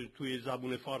کتاب رو توی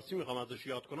زبون فارسی میخوام ازش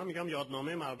یاد کنم میگم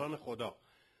یادنامه مردان خدا.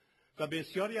 و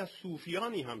بسیاری از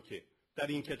صوفیانی هم که در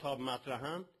این کتاب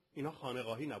مطرحن اینا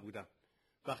خانقاهی نبودن.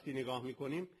 وقتی نگاه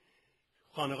میکنیم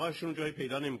خانقاهشون جایی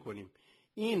پیدا نمیکنیم.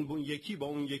 این یکی با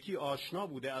اون یکی آشنا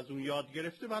بوده، از اون یاد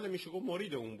گرفته، بله میشه گفت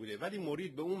مرید اون بوده، ولی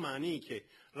مرید به اون معنی که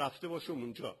رفته باشه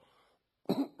اونجا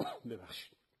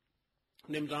ببخشید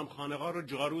نمیدونم خانقاه رو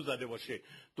جارو زده باشه،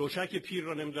 دوشک پیر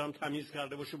رو نمیدونم تمیز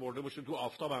کرده باشه برده باشه تو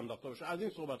آفتاب انداخته باشه، از این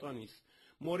صحبت ها نیست.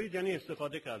 مرید یعنی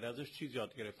استفاده کرده، ازش چیز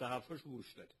یاد گرفته، حرفش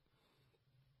گوش داده.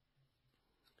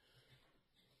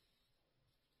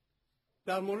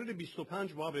 در مورد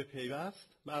 25 باب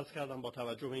پیوست عرض کردم با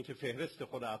توجه به اینکه فهرست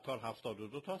خود عطار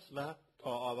 72 تاست و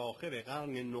تا اواخر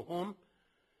قرن نهم،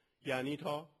 یعنی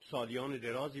تا سالیان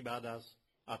درازی بعد از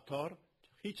عطار،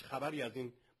 هیچ خبری از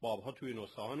این بابها توی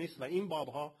نسخه ها نیست و این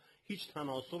بابها هیچ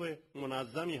تناسب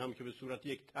منظمی هم که به صورت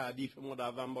یک تعریف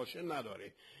مدون باشه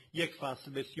نداره. یک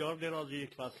فصل بسیار درازی،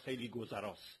 یک فصل خیلی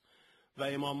گذراست. و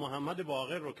امام محمد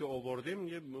باقر رو که آورده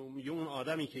میگه اون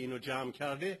آدمی که اینو جمع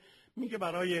کرده میگه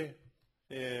برای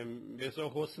به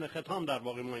حسن ختام در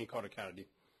واقع ما این کارو کردیم.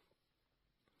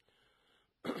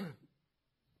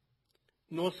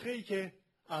 نسخه ای که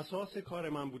اساس کار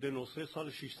من بوده نسخه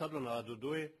سال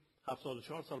 692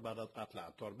 74 سال بعد از قتل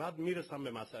عطار. بعد میرسم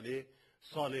به مسئله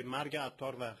سال مرگ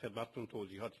عطار و خدمتتون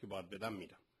توضیحاتی که باید بدم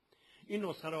میدم. این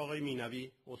نسخه را آقای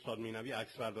مینوی، استاد مینوی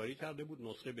عکس برداری کرده بود.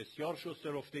 نسخه بسیار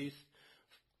شسته رفته است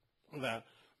و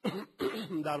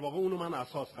در واقع اونو من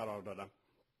اساس قرار دادم.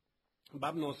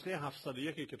 بعد نسخه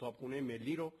 701 کتابخونه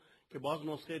ملی رو که باز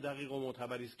نسخه دقیق و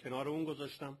معتبری است کنار اون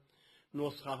گذاشتم.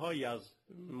 نسخه هایی از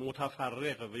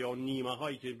متفرق و یا نیمه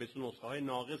هایی که به نسخه های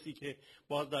ناقصی که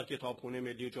باز در کتابخونه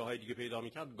ملی و جاهای دیگه پیدا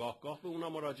میکرد گاه گاه به اونا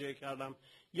مراجعه کردم.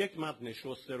 یک متن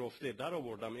شسته رفته در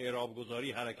آوردم، اعراب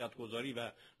گذاری، حرکت گذاری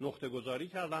و نقطه گذاری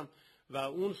کردم و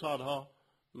اون سالها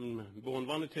به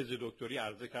عنوان تز دکتری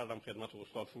عرضه کردم خدمت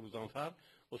استاد فروزانفر،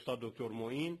 استاد دکتر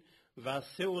معین و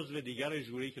 3 عضو دیگر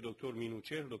ژوری که دکتر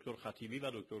مینوچهر، دکتر خطیبی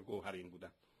و دکتر گوهرین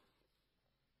بودن.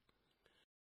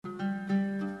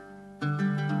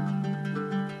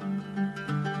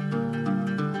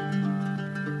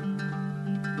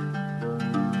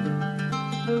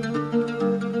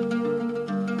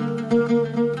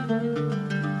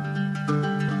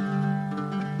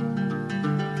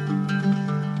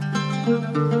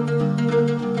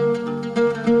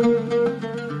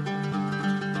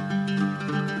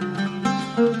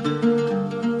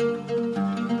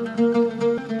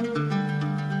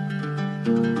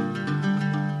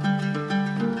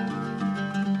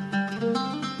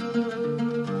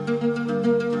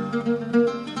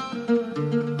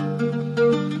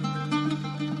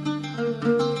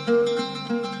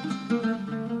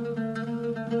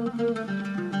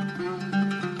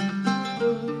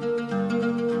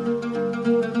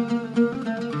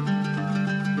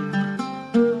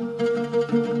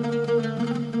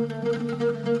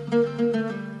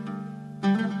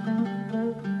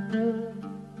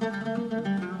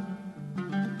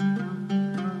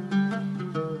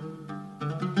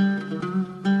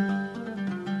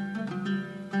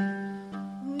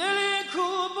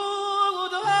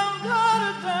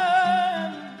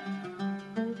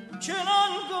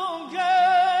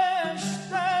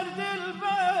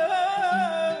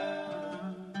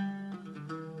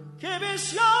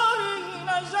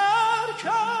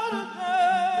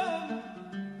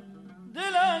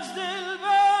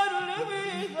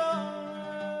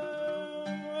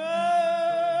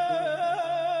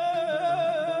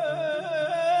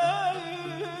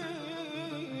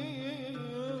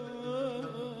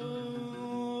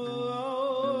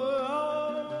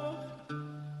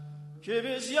 که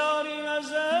بسیاری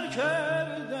نظر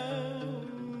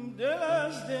کردم دل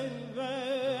از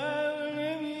دلبر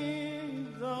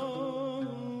نمیدانم.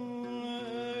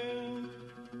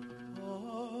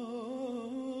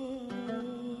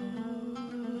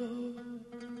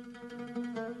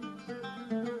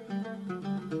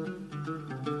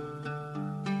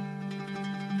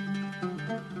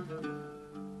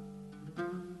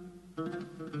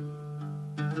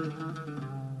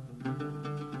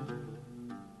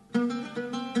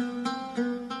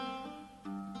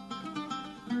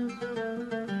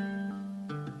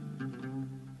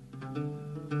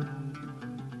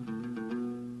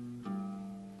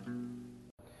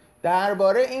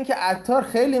 درباره این که عطار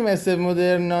خیلی مثل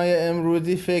مدرنای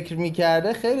امروزی فکر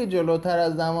میکرده، خیلی جلوتر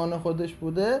از زمان خودش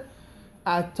بوده.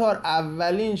 عطار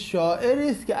اولین شاعری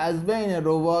است که از بین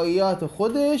رباعیات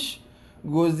خودش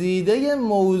گزیده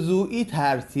موضوعی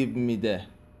ترتیب میده.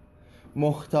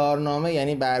 مختارنامه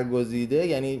یعنی برگزیده،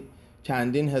 یعنی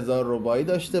چندین هزار رباعی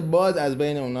داشته، باز از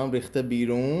بین اونام ریخته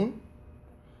بیرون،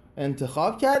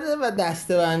 انتخاب کرده و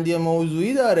دسته‌بندی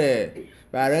موضوعی داره.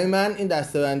 برای من این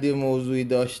دسته‌بندی موضوعی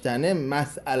داشتنه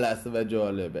مسئله است و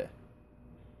جالبه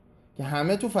که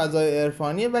همه تو فضای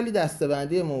عرفانیه ولی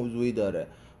دسته‌بندی موضوعی داره.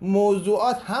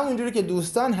 موضوعات همونجوری که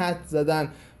دوستان حد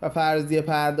زدن و فرضیه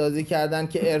پردازی کردن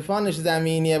که عرفانش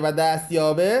زمینیه و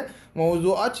دستیابه،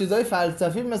 موضوعات چیزای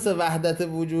فلسفی مثل وحدت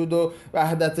وجود و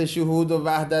وحدت شهود و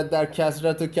وحدت در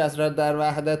کثرت و کثرت در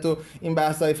وحدت و این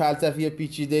بحثای فلسفی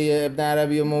پیچیده ابن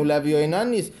عربی و مولوی و اینا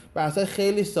نیست. بحثای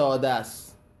خیلی ساده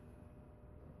است،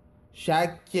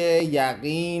 شک،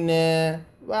 یقین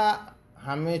و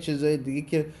همه چیزای دیگه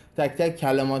که تک تک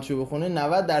کلماتشو بخونه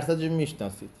 90%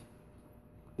 میشناسید،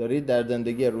 دارید در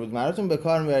زندگی روزمره‌تون به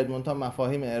کار میبرید. منتها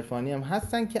مفاهیم عرفانی هم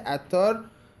هستن که عطار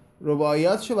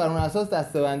رباعیاتشو بر اون اساس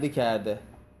دسته‌بندی کرده.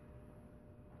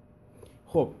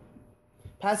 خب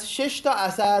پس 6 تا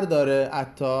اثر داره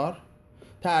عطار.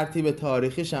 ترتیب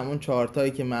تاریخیش هم اون 4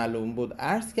 تایی که معلوم بود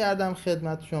عرض کردم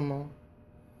خدمت شما.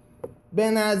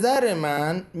 به نظر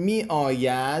من می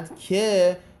آید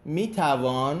که می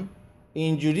توان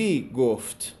اینجوری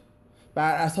گفت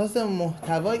بر اساس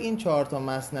محتوای این 4 تا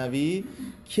مثنوی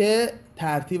که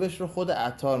ترتیبش رو خود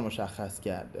عطار مشخص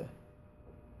کرده.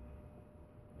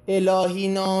 الهی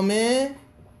نامه،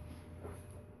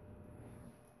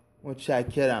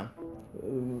 متشکرم،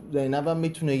 زینب هم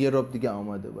میتونه یه رب دیگه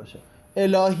آماده باشه.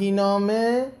 الهی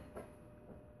نامه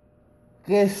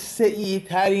قصه ای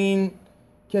ترین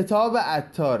کتاب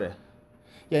عطاره.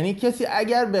 یعنی کسی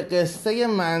اگر به قصه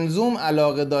منظوم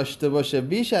علاقه داشته باشه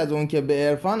بیش از اون که به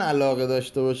عرفان علاقه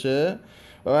داشته باشه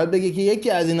و باید بگه که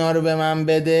یکی از اینا رو به من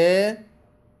بده،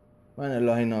 من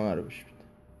الهی نامه رو بشه.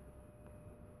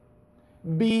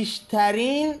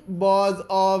 بیشترین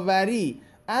بازآوری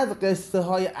از قصه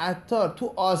های عطار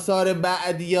تو آثار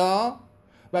بعدیا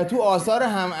و تو آثار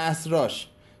هم عصراش،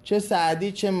 چه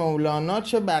سعدی چه مولانا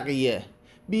چه بقیه،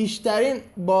 بیشترین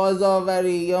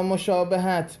بازآوری یا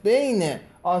مشابهت بین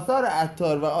آثار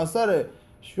عطار و آثار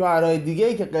شعرهای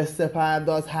دیگه‌ای که قصه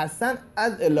پرداز هستن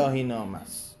از الهی نامه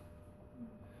است.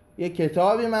 یک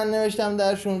کتابی من نوشتم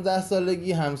در 16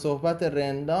 سالگی، هم صحبت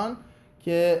رندان،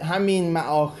 که همین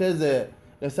مآخذ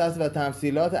قصص و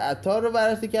تمثیلات عطار رو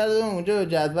بررسی کرده و اونجا به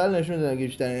جدول نشون دادن که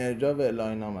بیشترین ارجاع به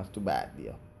الهی نامه است تو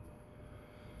بعدیا.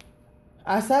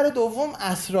 اثر دوم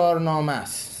اسرارنامه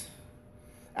است.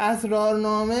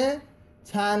 اسرارنامه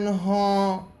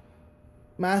تنها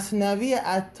مثنوی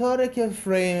عطاره که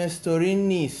فریم استوری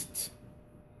نیست،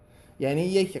 یعنی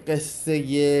یک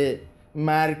قصه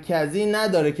مرکزی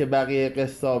نداره که بقیه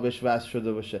قصه بهش وصل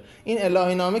شده باشه. این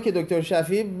الهی نامه که دکتر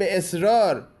شفیع به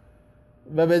اصرار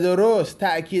و به درست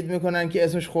تأکید میکنن که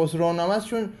اسمش خسرو نامه است،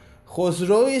 چون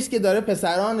خسرویی است که داره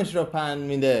پسرانش رو پند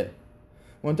میده،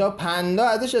 منتها پندا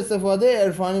ازش استفاده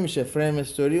عرفانی میشه. فریم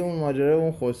استوری اون ماجرا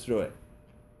اون خسروه.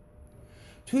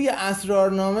 توی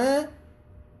اسرارنامه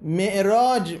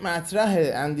معراج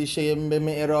مطرحه، اندیشه به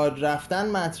معراج رفتن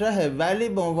مطرحه، ولی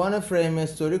به عنوان فریم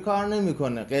استوری کار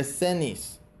نمیکنه، قصه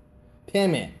نیست،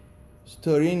 تمه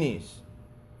استوری نیست.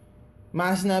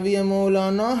 مثنوی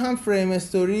مولانا هم فریم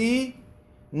استوری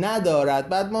ندارد.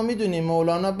 بعد ما میدونیم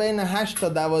مولانا بین 8 تا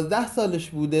 12 سالش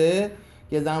بوده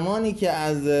که زمانی که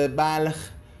از بلخ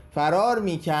فرار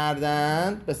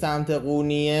میکردند به سمت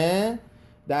قونیه،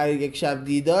 در یک شب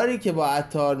دیداری که با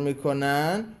عطار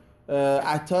میکنن،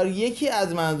 عطار یکی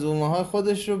از منظومه های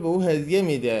خودش رو به او هدیه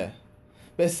میده.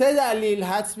 به 3 دلیل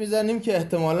حدس میزنیم که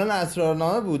احتمالاً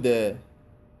اسرارنامه بوده.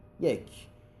 1.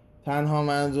 تنها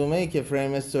منظومه‌ای که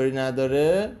فریم استوری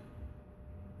نداره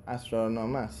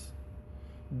اسرارنامه است.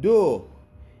 2.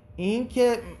 این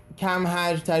که کم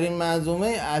حجم ترین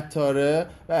منظومه عطاره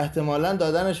و احتمالاً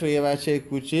دادنش به یه بچه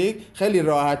کوچیک خیلی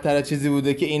راحت تر چیزی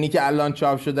بوده که اینی که الان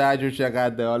چاپ شده حجمش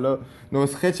چقدره، حالا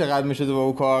نسخه چقدر میشده با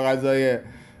اون کاغذای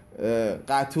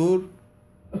قطور.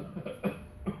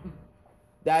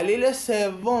 دلیل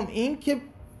سوم این که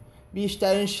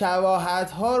بیشترین شواهد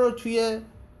ها رو توی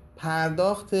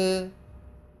پرداخت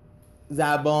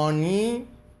زبانی،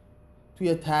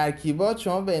 توی ترکیبات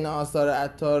شما بین آثار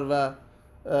عطار و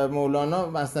مولانا،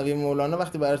 مثنوی مولانا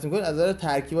وقتی بررسی می‌کنید، از نظر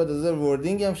ترکیبات، از نظر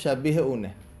وردینگ هم شبیه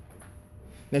اونه.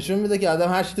 نشون میده که آدم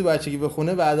هر چی تو بچگی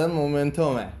بخونه بعداً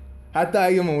مومنتومه، حتی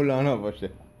اگه مولانا باشه.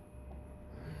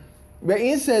 به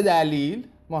این 3 دلیل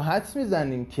ما حدس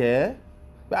میزنیم که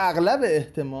به اغلب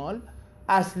احتمال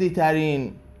اصلی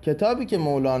ترین کتابی که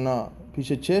مولانا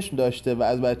پیش چشم داشته و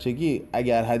از بچگی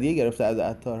اگر هدیه گرفته از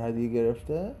عطار هدیه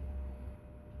گرفته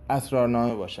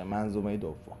اسرارنامه باشه، منظومه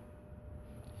دوم.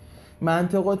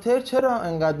 منطق و تر چرا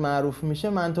انقدر معروف میشه؟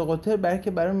 منطق و تر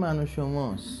برای من و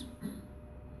شماست.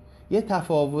 یه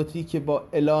تفاوتی که با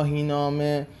الهی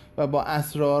نامه و با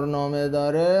اسرارنامه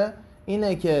داره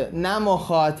اینه که نه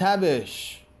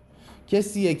مخاطبش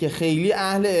کسیه که خیلی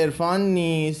اهل عرفان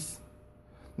نیست،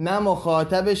 نه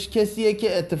مخاطبش کسیه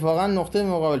که اتفاقا نقطه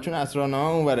مقابل، چون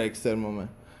اسرارنامه اون برای اکسترمومه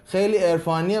خیلی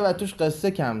عرفانیه و توش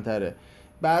قصه کمتره.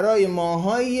 برای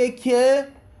ماهاییه که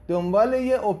دنبال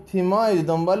یه اپتیمایل،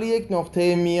 دنبال یک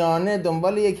نقطه میانه،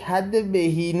 دنبال یک حد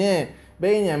بهینه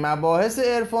بین مباحث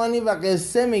عرفانی و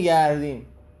قصه میگردیم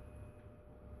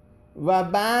و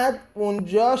بعد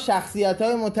اونجا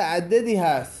شخصیت‌های متعددی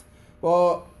هست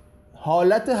با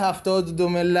حالت 72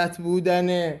 ملت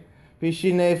بودن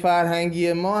پیشینه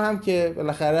فرهنگی ما هم که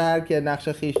بالاخره هر که نقش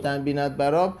خویشتن بیند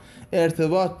براب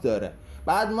ارتباط داره.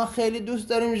 بعد ما خیلی دوست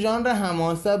داریم ژانر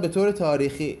حماسه به طور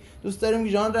تاریخی، دوست داریم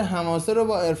ژانر حماسه رو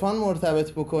با عرفان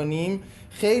مرتبط بکنیم.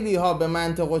 خیلی ها به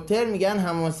منطق و تر میگن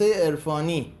حماسه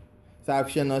عرفانی، صرف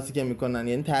شناسی که میکنن،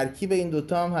 یعنی ترکیب این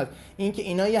دوتا هم هست. این که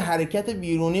اینا یه حرکت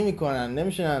بیرونی میکنن،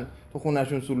 نمیشنن تو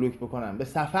خونشون سلوک بکنن، به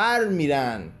سفر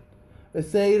میرن، به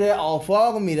سیر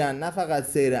آفاق میرن، نه فقط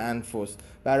سیر انفس،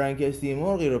 برای اینکه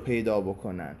سیمرغی رو پیدا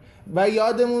بکنن. و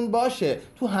یادمون باشه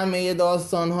تو همه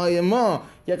داستانهای ما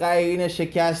که قرین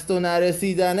شکست و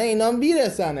نرسیدنه اینا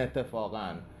بیرسن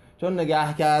اتفاقا، چون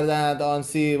نگه کردند آن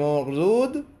سیمرغ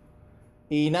زود،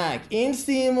 اینک این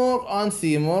سیمرغ آن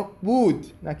سیمرغ بود،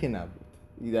 نه که نبود،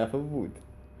 این دفعه بود،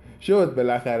 شد،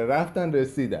 بالاخره رفتن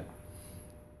رسیدن.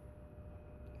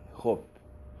 خب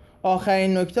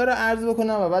آخرین نکته رو عرض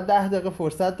بکنم و بعد 10 دقیقه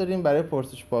فرصت داریم برای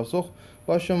پرسش پاسخ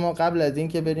با شما، قبل از این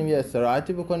که بریم یه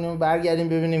استراحتی بکنیم و برگردیم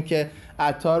ببینیم که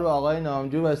عطار و آقای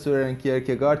نامجو و سورن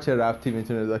کیرکگارد چه ربطی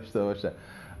میتونه داشته باشه.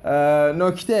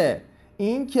 نکته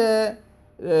این که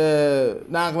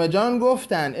نغمه جان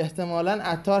گفتن احتمالاً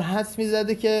عطار حدس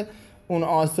میزده که اون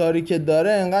آثاری که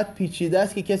داره انقدر پیچیده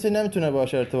است که کسی نمیتونه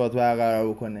باشه ارتباط برقرار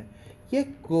بکنه. یک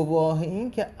گواه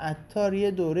این که عطار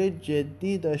یه دوره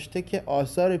جدی داشته که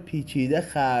آثار پیچیده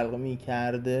خلق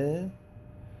میکرده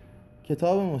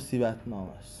کتاب مصیبت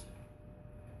نامه است.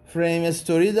 فریم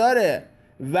استوری داره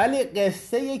ولی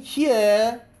قصه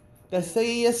کیه؟ قصه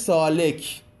یه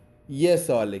سالک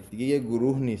دیگه، یه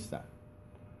گروه نیستن.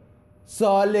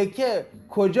 سالکه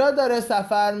کجا داره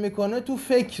سفر میکنه؟ تو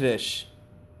فکرش،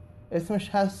 اسمش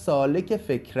هست سالک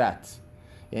فکرت،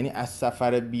 یعنی از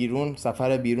سفر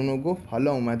بیرون رو گفت،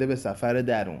 حالا اومده به سفر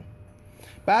درون.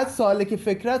 بعد سالک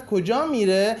فکرت کجا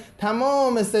میره؟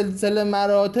 تمام سلسله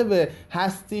مراتب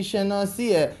هستی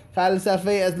شناسی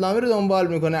فلسفه اسلامی رو دنبال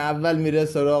میکنه. اول میره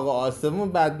سراغ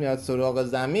آسمون، بعد میاد سراغ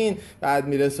زمین، بعد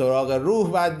میره سراغ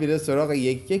روح، بعد میره سراغ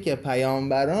یک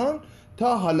پیامبران،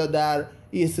 تا حالا در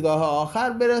ایستگاه آخر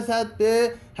برسد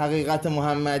به حقیقت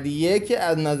محمدیه که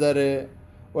از نظر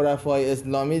عرفای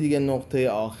اسلامی دیگه نقطه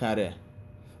آخره.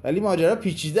 ولی ماجرا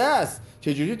پیچیده است.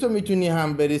 چجوری تو میتونی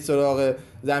هم بری سراغ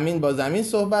زمین با زمین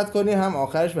صحبت کنی، هم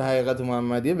آخرش به حقیقت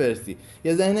محمدیه برسی؟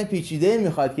 یه ذهن پیچیده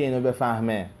میخواد که اینو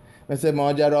بفهمه. مثل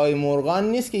ماجرای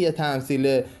مرغان نیست که یه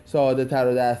تمثیل ساده تر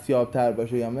و دستیاب تر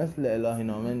باشه، یا مثل الهی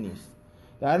نامه نیست.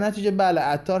 در نتیجه بله،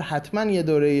 عطار حتما یه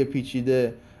دوره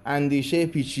پیچیده، اندیشه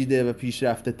پیچیده و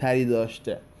پیشرفته تری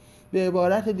داشته. به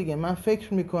عبارت دیگه من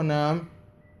فکر میکنم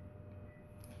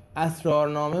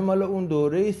اسرارنامه مال اون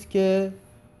دوره است که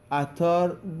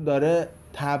عطار داره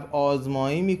طبع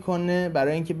آزمایی میکنه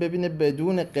برای اینکه ببینه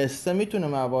بدون قصه میتونه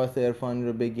مباحث عرفانی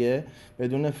رو بگه،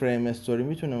 بدون فریم استوری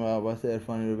میتونه مباحث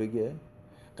عرفانی رو بگه.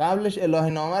 قبلش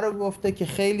الهی نامه رو گفته که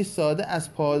خیلی ساده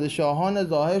از پادشاهان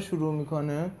ظاهر شروع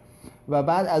میکنه و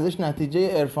بعد ازش نتیجه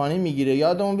عرفانی میگیره.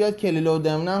 یادمون بیاد کلیله و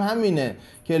دمنم همینه.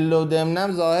 کلیله و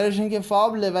دمنم ظاهرش این که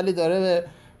فابله، ولی داره به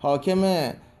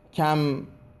حاکم کم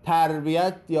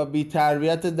تربیت یا بی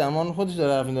تربیت زمان خودش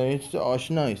داره حرف میزنه، یه چیز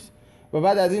آشناییست. و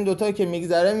بعد از این دوتا که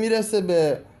میگذره میرسه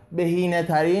به بهینه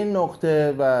ترین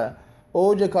نقطه و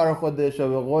اوج کار خودش، و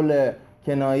به قول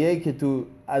کنایه‌ای که تو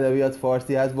ادبیات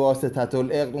فارسی هست، واسطة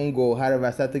العقد، اون گوهر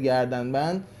وسط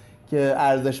گردنبند که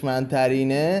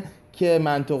ارزشمندترینه، که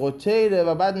منطق و تیره.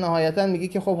 و بعد نهایتا میگه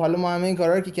که خب حالا ما همه این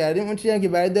کارا رو که کردیم، اون چیزی که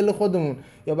برای دل خودمون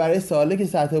یا برای سالک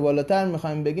سطح بالاتر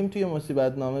میخوایم بگیم توی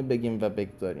مصیبت نامه بگیم و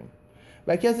بگذاریم.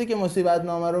 و کسی که مصیبت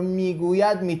نامه رو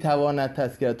میگوید میتواند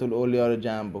تذکرة الاولیا رو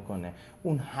جمع بکنه،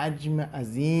 اون حجم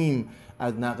عظیم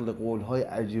از نقل قولهای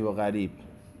عجیب و غریب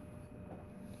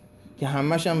که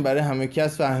همش هم برای همه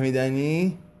کس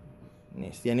فهمیدنی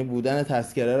نیست. یعنی بودن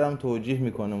تذکره رو هم توجیه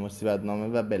میکنه مصیبت نامه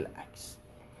و بالعکس.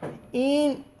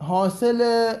 این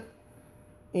حاصل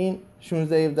این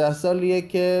 16-17 سالیه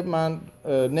که من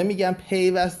نمیگم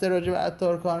پیوسته راجع به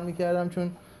عطار کار میکردم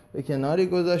چون به کناری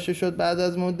گذاشته شد بعد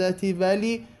از مدتی،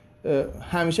 ولی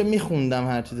همیشه میخوندم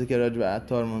هر چیزی که راجع به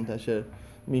عطار منتشر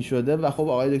میشده و خب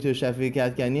آقای دکتر شفیعی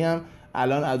کدکنی هم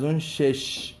الان از اون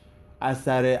 6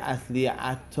 اثر اصلی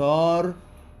عطار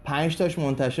 5 تاش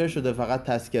منتشر شده، فقط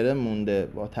تذکره مونده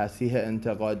با تصحیح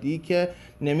انتقادی که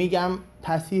نمیگم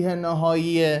تصحیح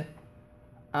نهاییه،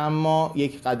 اما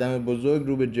یک قدم بزرگ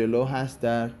رو به جلو هست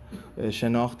در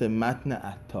شناخت متن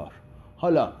عطار.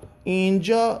 حالا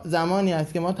اینجا زمانی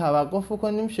هست که ما توقف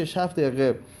بکنیم 6-7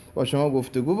 دقیقه با شما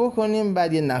گفتگو بکنیم،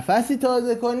 بعد یه نفسی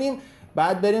تازه کنیم،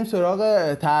 بعد بریم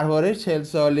سراغ طرحواره 40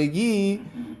 سالگی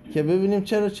که ببینیم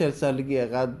چرا 40 سالگی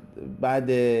اینقدر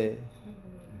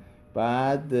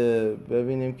بعد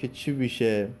ببینیم که چی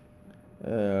میشه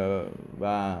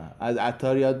و از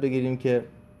عطار یاد بگیریم که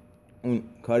اون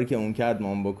کاری که اون کرد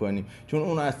ما هم بکنیم، چون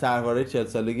اون از طرحواره 40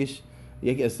 سالگیش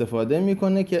یک استفاده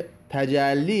میکنه که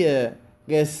تجلی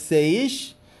قصه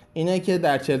ایش اینه که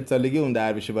در 40 سالگی اون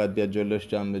درویشه باید بیاد جلوش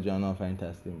جان به جان آفرین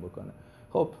تسلیم بکنه.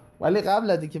 خب ولی قبل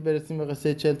از اینکه برسیم به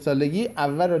قصه 40 سالگی،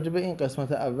 اول راجع به این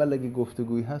قسمت اول اگه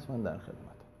گفتگویی هست من در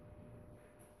خدمت.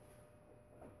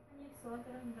 یک سوال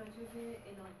دارم راجع به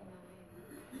الهینامه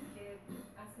که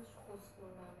اصلش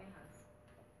خسرونامه هست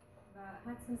و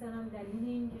حدس میزنم دلیل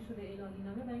این که شده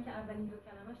الهینامه برای اینکه اولین دو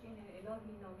کلمش اینه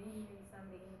الهینامه می‌نویسن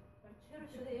به این و چرا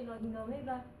شده الهینامه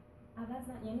و عوض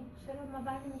یعنی چرا ما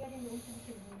برمیگردیم به اون چیزی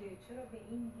که بوده، چرا به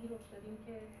این گیر افتادیم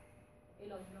که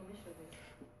الهینامه شده؟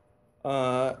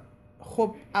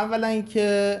 خب اولا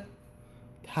اینکه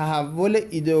تحول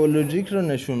ایدئولوژیک رو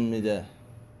نشون میده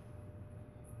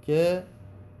که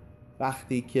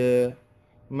وقتی که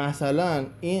مثلا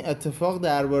این اتفاق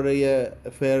درباره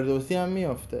فردوسی هم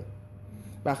میفته،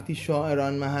 وقتی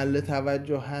شاعران محل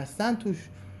توجه هستن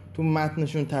تو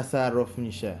متنشون تصرف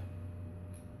میشه.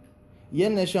 یه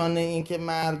نشانه این که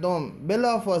مردم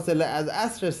بلافاصله از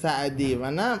عصر سعدی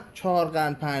و نه 4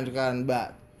 قرن 5 قرن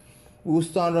بعد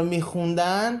بوستان رو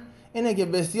میخوندن اینه که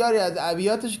بسیاری از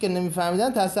ابیاتش که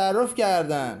نمیفهمیدن تصرف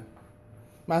کردن.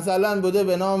 مثلا بوده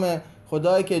به نام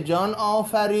خدایی که جان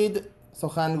آفرید،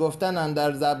 سخن گفتن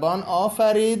اندر زبان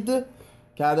آفرید،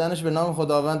 کردنش به نام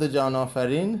خداوند جان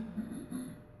آفرین.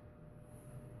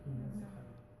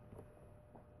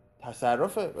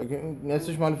 تصرفه،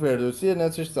 نصفش مال فردوسیه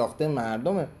نصفش ساخته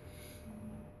مردمه.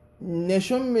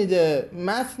 نشون میده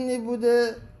متنی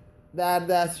بوده در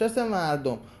دسترس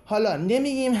مردم. حالا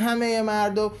نمیگیم همه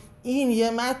مردم، این یه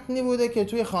متنی بوده که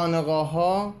توی خانقاه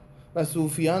ها و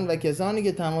صوفیان و کسانی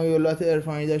که تمایلات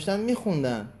عرفانی داشتن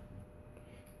میخوندن.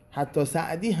 حتی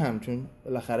سعدی هم، چون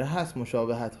بالاخره هست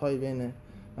مشابهت های بین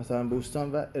مثلا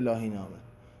بوستان و الهینامه.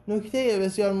 نکته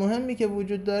بسیار مهمی که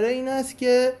وجود داره این است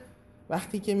که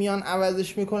وقتی که میان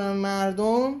عوضش میکنن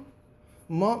مردم،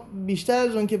 ما بیشتر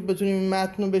از اون که بتونیم این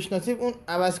متن رو بشناسیم اون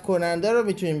عوض کننده رو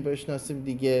میتونیم بشناسیم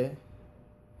دیگه.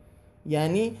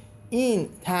 یعنی این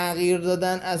تغییر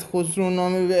دادن از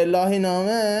خسرونامه به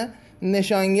الهینامه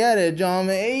نشانگر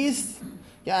جامعه است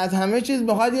که از همه چیز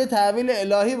بخواد یه تحویل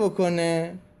الهی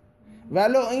بکنه،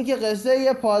 ولو اینکه قصه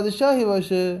یه پادشاهی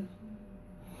باشه.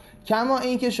 کما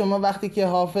اینکه شما وقتی که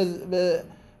حافظ به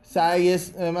سعی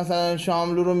مثلا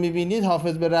شاملو رو میبینید،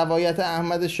 حافظ به روایت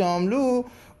احمد شاملو،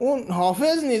 اون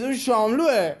حافظ نیست، اون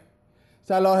شاملوه.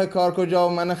 صلاح کار کجا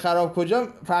و من خراب کجا،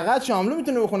 فقط شاملو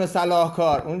میتونه بخونه صلاح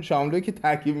کار. اون شاملوی که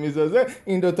ترکیب میسازه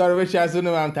این دوتا رو به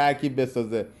چسبونه هم ترکیب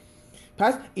بسازه.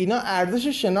 پس اینا ارزش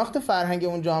شناخت فرهنگ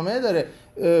اون جامعه داره.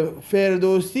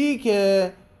 فردوسی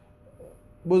که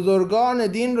بزرگان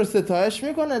دین رو ستایش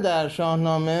میکنه در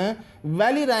شاهنامه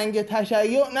ولی رنگ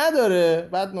تشیع نداره،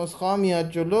 بعد نسخه میاد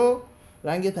جلو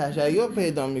رنگ تشیع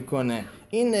پیدا میکنه.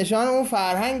 این نشان اون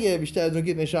فرهنگه بیشتر از اون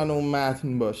که نشان اون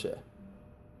متن باشه.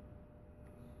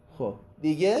 خب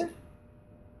دیگه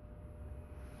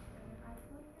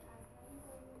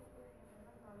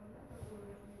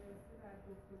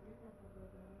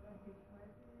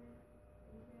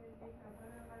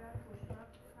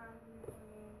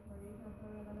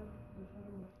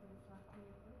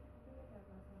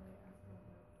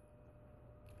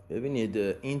ببینید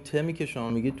این تمی که شما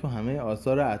میگید تو همه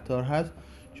آثار عطار هست،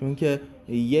 چون که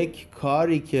یک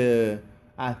کاری که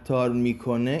عطار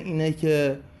میکنه اینه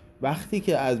که وقتی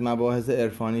که از مباحث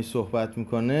عرفانی صحبت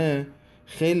میکنه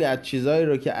خیلی از چیزایی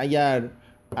رو که اگر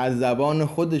از زبان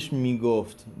خودش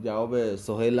میگفت، جواب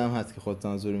سهیل هم هست که خود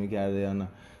سانسور میکرده یا نه،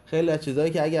 خیلی از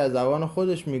چیزایی که اگر از زبان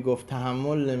خودش میگفت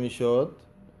تحمل نمیشد،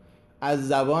 از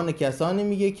زبان کسانی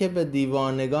میگه که به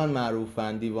دیوانگان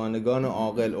معروفن، دیوانگان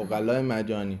عاقل، عقلای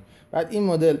مجانی. بعد این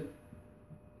مدل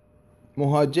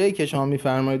مواجهه‌ای که شما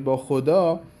می‌فرمایید با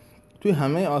خدا توی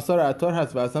همه آثار عطار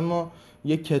هست و اصلا ما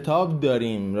یک کتاب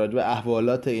داریم راجع به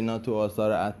احوالات اینا تو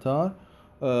آثار عطار.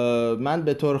 من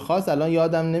به طور خاص الان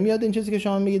یادم نمیاد این چیزی که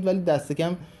شما میگید، ولی دست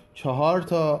کم 4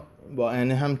 تا با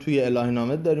یعنی هم توی الهی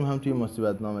نامه داریم هم توی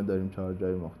مصیبت نامه داریم، 4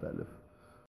 جای مختلف.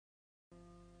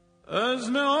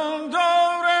 از نام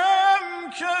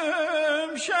دارم که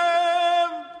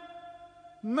امشب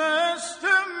مست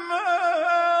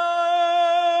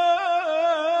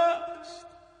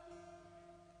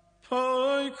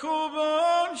پای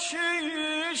کوبان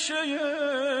شیشه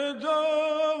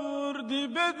دردی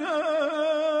به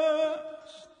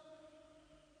دست،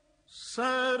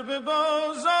 سر به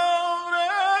بازار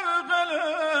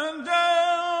قلندر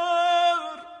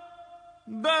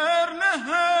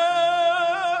برنهم،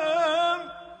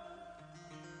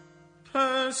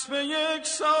 پس به 1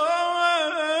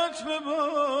 ساعت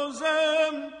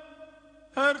ببازم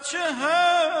هرچه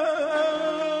هست،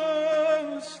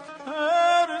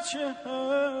 هرچه هست.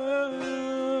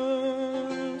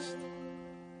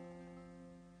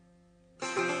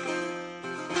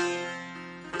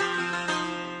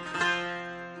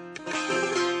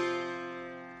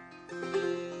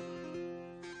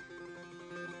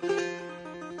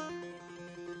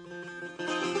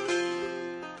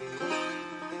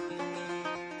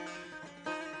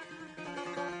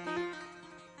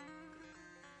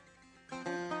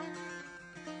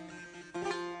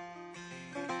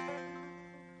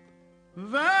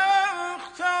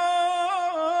 وقت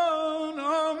آن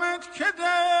آمد که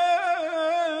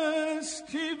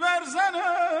دستی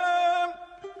برزنم،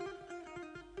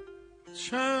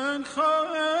 چند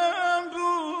خواهم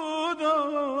بود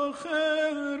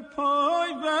آخر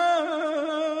پای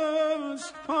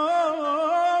بست، پای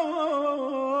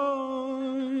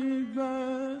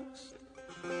بست.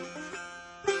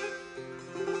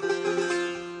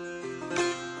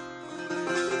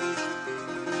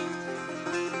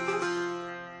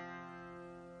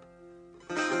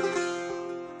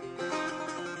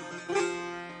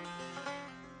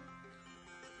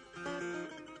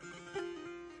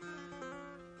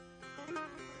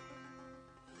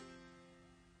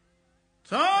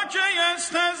 تا که از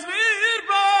تصویر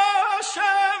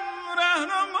باشم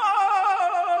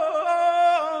رهنمای،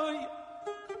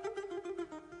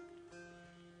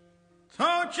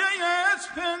 تا که از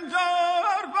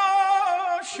پندار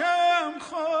باشم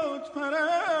خودپرست،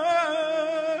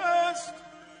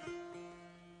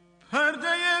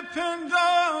 پرده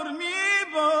پندار می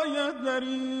باید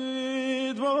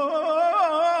درید و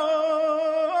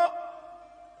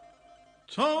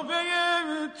توبه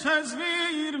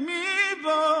تصویر می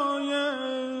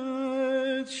باید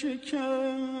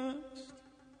شکست.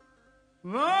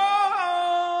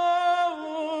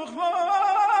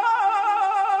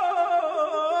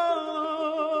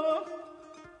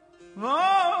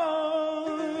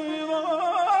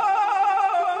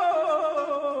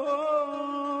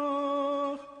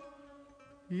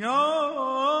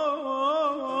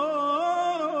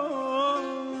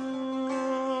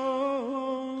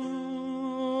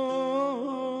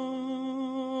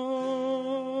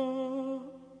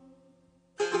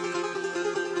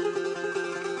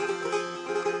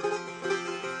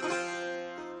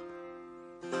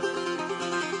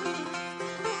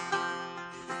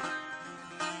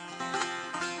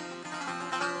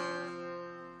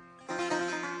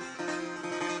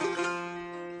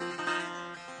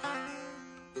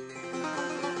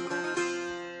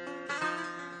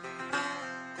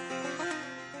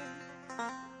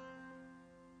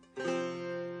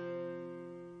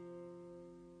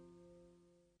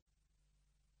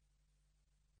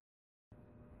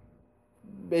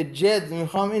 به جد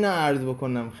میخوام اینو عرض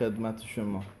بکنم خدمت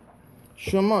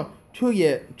شما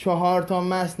توی 4 تا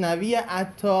مثنوی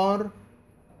عطار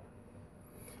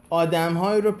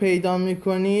آدم‌هایی رو پیدا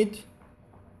میکنید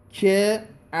که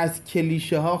از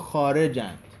کلیشه ها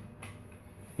خارجند.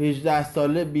 18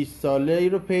 ساله 20 ساله ای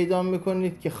رو پیدا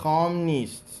میکنید که خام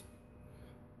نیست،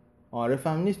 عارف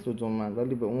هم نیست لزوما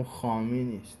ولی به اون خامی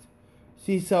نیست.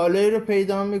 30 ساله ای رو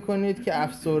پیدا میکنید که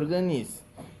افسرده نیست.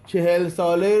 40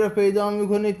 ساله ای رو پیدا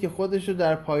میکنید که خودش رو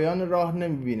در پایان راه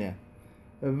نمیبینه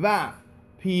و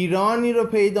پیرانی رو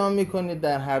پیدا میکنید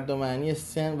در هر دو معنی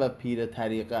سن و پیر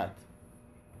طریقت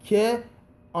که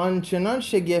آنچنان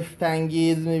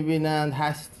شگفت‌انگیز میبینند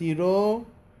هستی رو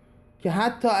که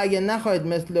حتی اگه نخواهید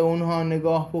مثل اونها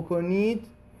نگاه بکنید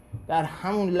در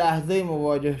همون لحظه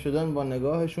مواجه شدن با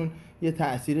نگاهشون یه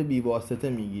تأثیر بیواسطه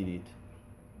میگیرید.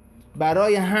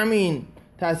 برای همین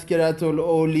تذکرة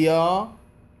الاولیا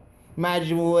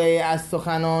مجموعه از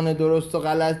سخنان درست و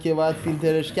غلط که باید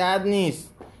فیلترش کرد نیست،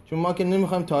 چون ما که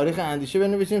نمیخوایم تاریخ اندیشه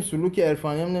بنویسیم، سلوک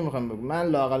عرفانی هم نمیخوایم بگم. من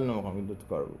لااقل نمیخوام این دو تا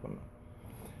کارو بکنم.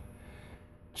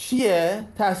 چیه؟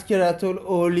 تذکرة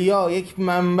الاولیا یک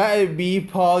منبع بی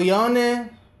پایانه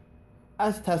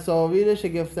از تصاویر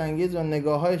شگفت‌انگیز و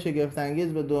نگاه‌های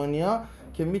شگفت‌انگیز به دنیا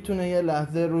که میتونه یه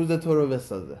لحظه روز تو رو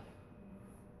بسازه.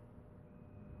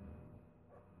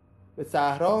 به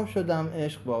صحرا شدم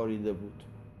عشق باریده بود.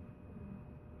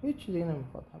 هیچ چیزی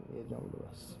نمیخواد، هم یه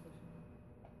جمله بس.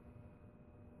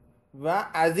 و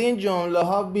از این جمله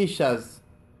ها بیش از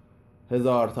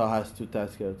 1000 تا هست تو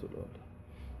تذکرة الاولیا.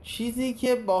 چیزی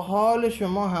که با حال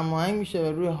شما هماهنگ میشه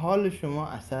و روی حال شما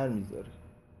اثر میذاره.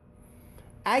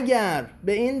 اگر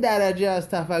به این درجه از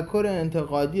تفکر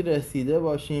انتقادی رسیده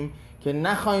باشیم که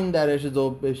نخواهیم درش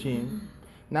ذوب بشیم،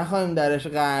 نخواهیم درش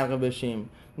غرق بشیم،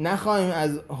 نخواهیم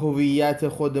از هویت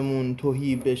خودمون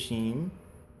تهی بشیم،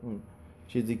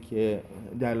 چیزی که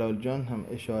دلال جان هم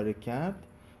اشاره کرد،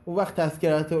 اون وقت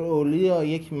تذکرة الاولیا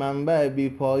یک منبع بی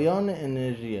پایان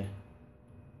انرژیه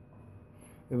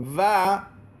و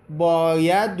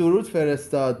باید درود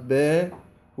فرستاد به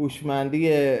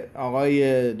هوشمندی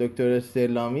آقای دکتر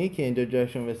استعلامی که اینجا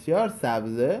جاشون بسیار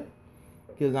سبزه،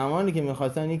 که زمانی که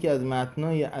میخواستن یکی از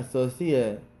متنای اساسی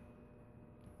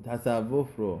تصوف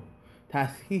رو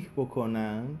تصحیح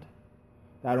بکنند،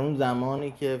 در اون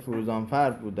زمانی که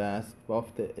فروزانفر بوده است،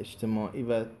 بافت اجتماعی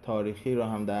و تاریخی رو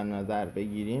هم در نظر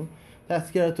بگیریم،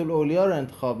 تذکرة الاولیا رو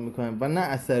انتخاب میکنیم و نه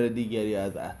اثر دیگری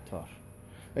از عطار.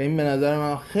 و این به نظر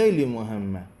من خیلی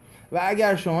مهمه. و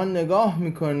اگر شما نگاه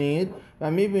میکنید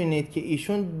و میبینید که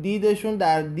ایشون دیدشون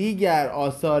در دیگر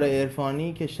آثار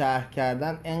عرفانی که شرح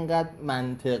کردن اینقدر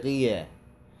منطقیه،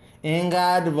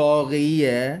 اینقدر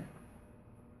واقعیه،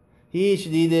 هیچ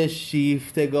دید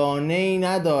شیفتگانه‌ای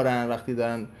ندارن وقتی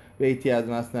دارن بیتی از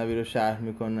مثنوی رو شرح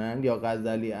میکنن یا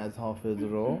غزلی از حافظ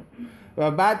رو.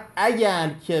 و بعد اگر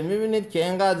که میبینید که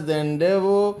اینقدر زنده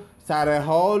و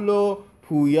سرحال و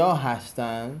پویا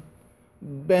هستن،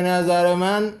 به نظر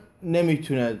من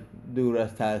نمیتونه دور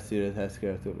از تاثیر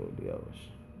تذکرة الاولیا باشه.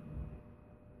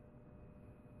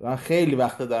 من خیلی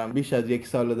وقت دارم، بیش از 1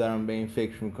 سال دارم به این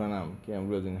فکر میکنم که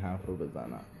امروز این حرف رو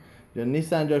بزنم. جا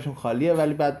نیستن، جاشون خالیه،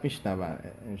 ولی بعد میشنون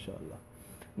انشالله.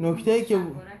 نکته‌ای که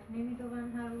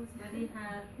نمیدونم هر روز، ولی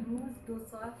هر روز 2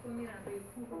 ساعت رو میرم به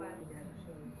کوه و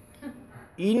برمیگردم.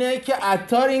 اینه که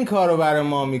عطار این کارو برای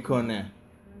ما میکنه.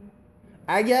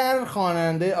 اگر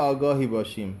خواننده آگاهی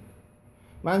باشیم،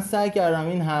 من سعی کردم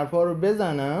این حرفا رو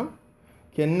بزنم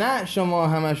که نه شما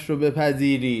همش رو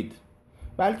بپذیرید،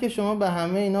 بلکه شما به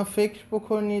همه اینا فکر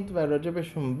بکنید و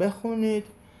راجبشون بخونید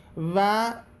و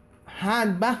هر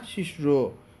بخشیش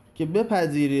رو که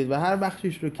بپذیرید و هر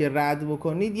بخشیش رو که رد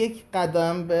بکنید، یک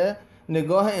قدم به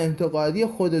نگاه انتقادی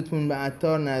خودتون به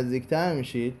عطار نزدیکتر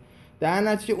میشید. در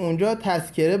نتیجه اونجا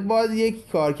تذکره باز یک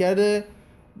کارکرد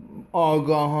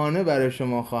آگاهانه برای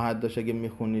شما خواهد داشت اگه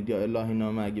میخونید، یا الهی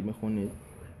نامه اگه میخونید.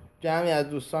 جمعی از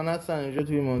دوستان هستن اینجا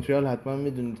توی مونترال، حتما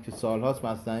میدونید که سالهاست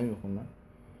مثنوی میخونن.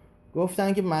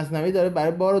 گفتن که مثنوی داره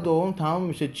برای بار دوم تمام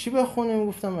میشه، چی بخونیم؟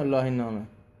 گفتم الهی نامه.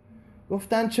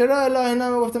 گفتن چرا الهی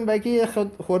نامه؟ گفتم بلکه یه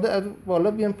خورده از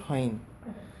بالا بیام پایین.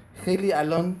 خیلی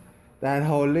الان در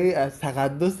حاله از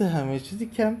تقدس همه چیزی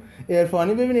کم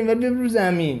عرفانی ببینیم و بیام رو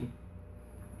زمین.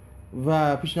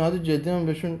 و پیشنهاد جدی من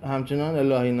بهشون همچنان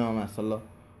الهی نامه است.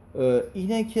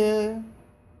 اینه که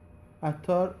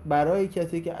عطار برای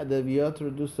کسی که ادبیات رو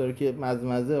دوست داره که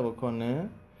مزمزه بکنه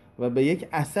و به یک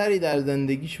اثری در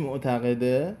زندگیش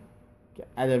معتقده که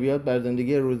ادبیات بر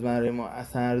زندگی روزمره ما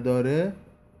اثر داره،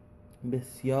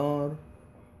 بسیار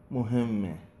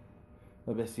مهمه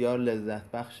و بسیار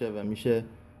لذت بخشه و میشه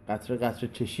قطره قطره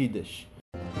چشیدش.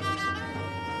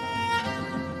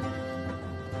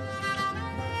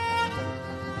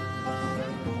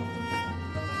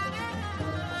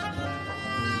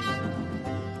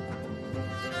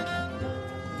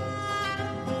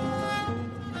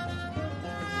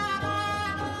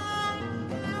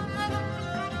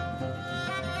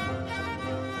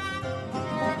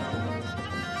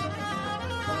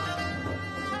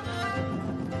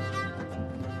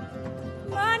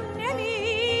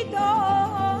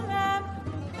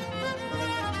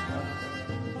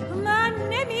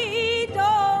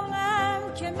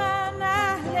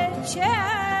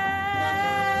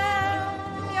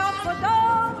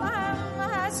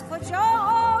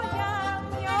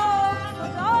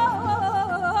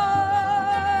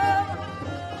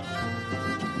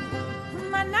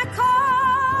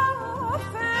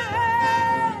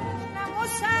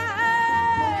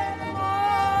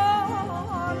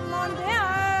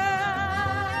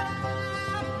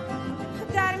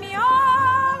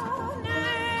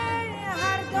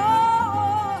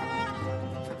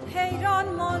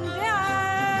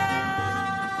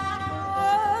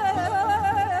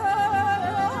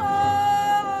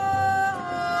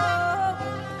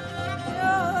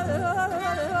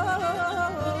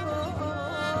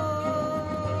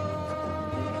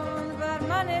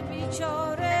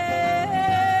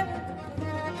 بیچاره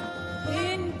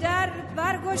این در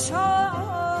برگشای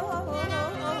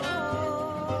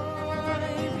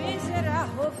بیز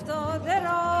ره افتاده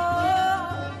را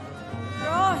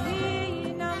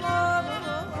راهی نما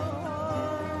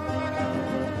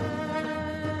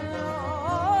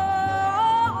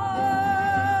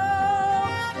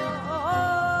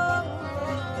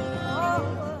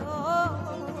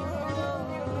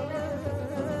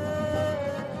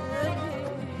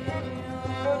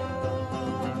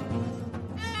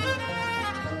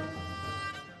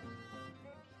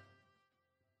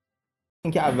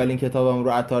اینکه اولین کتابم رو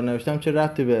عطار نوشتم چه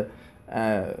ربطی به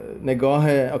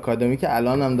نگاه آکادمی که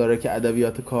الان هم داره که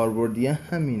ادبیات کاربردیه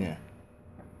همینه.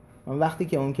 من وقتی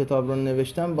که اون کتاب رو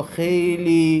نوشتم با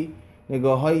خیلی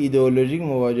نگاه‌های ایدئولوژیک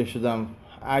مواجه شدم.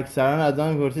 اکثرا از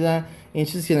من می‌پرسیدن این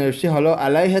چیزی که نوشتی حالا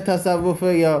علیه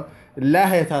تصوفه یا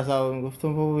له تصوف؟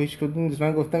 گفتم بابا هیچ کدوم نیست.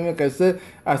 من گفتم این قصه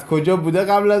از کجا بوده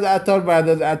قبل از عطار، بعد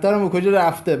از عطار هم کجا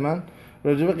رفته. من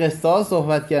راجع به قصه ها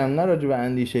صحبت کردم نه راجع به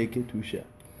اندیشه‌ای که توشه.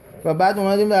 و بعد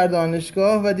اومدیم در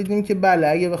دانشگاه و دیدیم که بله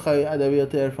اگه بخوای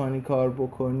ادبیات عرفانی کار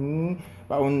بکنی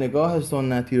و اون نگاه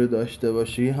سنتی رو داشته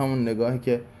باشی، همون نگاهی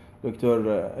که دکتر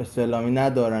اسلامی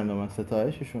ندارن و من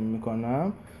ستایششون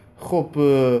میکنم، خب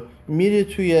میری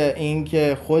توی این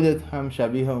که خودت هم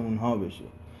شبیه اونها بشی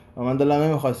و من دلم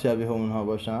نمیخواست شبیه اونها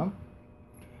باشم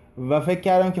و فکر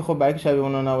کردم که خب برای که شبیه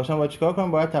اونها نباشم باید چیکار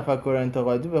کنم؟ باید تفکر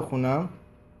انتقادی بخونم.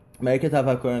 برای که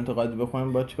تفکر انتقادی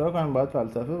بخونم باید چیکار کنم؟ باید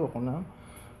فلسفه بخونم.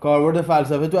 کاربرد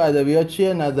فلسفه تو ادبیات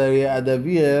چیه؟ نظریه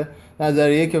ادبیه،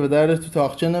 نظریه که به درد تو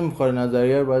تاقچه نمیخوره،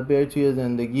 نظریه رو باید بیاری توی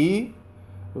زندگی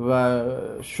و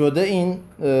شده این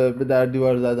به در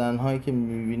دیوار زدن هایی که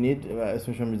میبینید و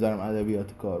اسمشون میذارم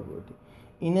ادبیات کاربردی.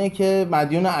 اینه که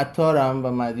مدیون عطارم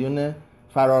و مدیون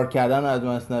فرار کردن از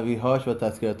مثنوی هاش و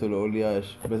تذکرة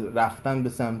الاولیاش، رفتن به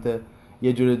سمت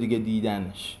یه جور دیگه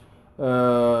دیدنش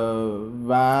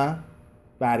و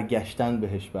برگشتن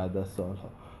بهش بعد از سالها.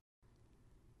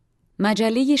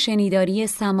 مجله شنیداری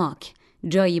سماک،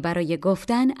 جایی برای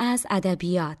گفتن از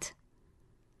ادبیات.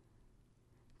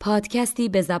 پادکستی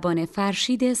به زبان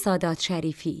فرشید سادات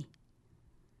شریفی.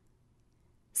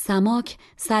 سماک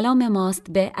سلام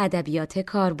ماست به ادبیات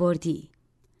کاربردی.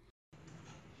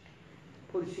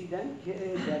 پرسیدن که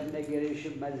در نگرش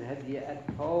مذهبی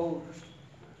عطار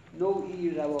نوعی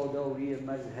رواداری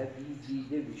مذهبی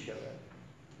دیده می شود.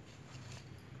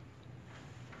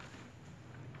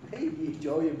 خیلی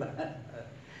جای من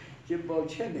که با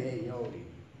چه معیاری،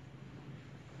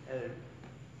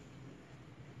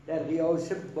 در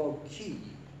قیاس با کی،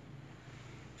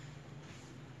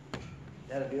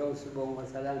 در قیاس با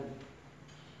مثلا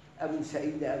ابو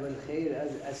سعید ابوالخیر از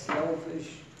اسلافش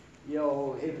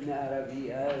یا ابن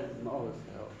عربی از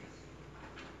معاصراش،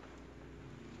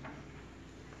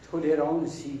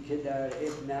 تولرانسی که در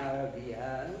ابن عربی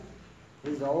هست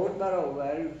 1000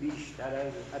 برابر بیشتر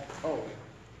از عطار.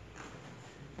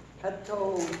 حتی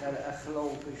در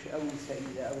اخلاقش ابو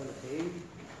سعید ابوالخیر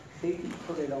خیلی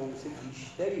تولرانس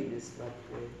بیشتری نسبت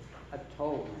به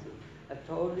عطار شد.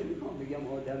 عطار نمیخوام بگم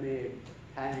آدم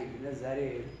تنگ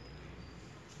نظر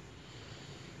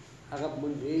عقب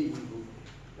مونده‌ای بود،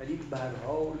 ولی به هر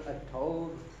حال عطار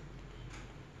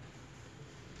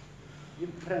یه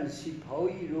پرنسیپ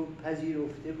هایی رو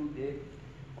پذیرفته بوده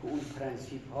که اون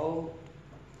پرنسیپ ها،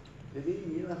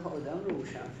 ببین یه وقت آدم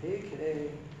روشن فکره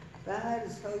و هر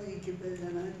سازی که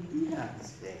بزنن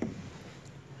میرسته،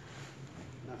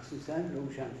 مخصوصا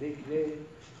روشن فکر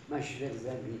مشرق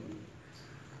زمینی.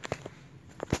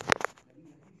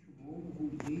 شما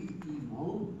حوزه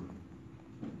ایمان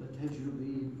و تجربه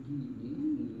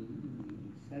دینی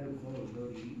سر و کار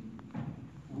داری،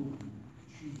 اون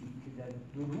چیزی که در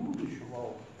درون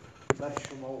شما بر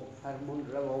شما فرمان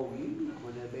روایی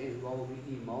میکنه به عنوان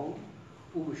ایمان،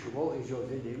 او به شما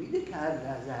اجازه نمیده که هر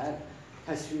لحظه هر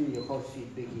تصمیمی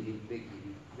خواستید بگیرید.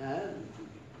 نه،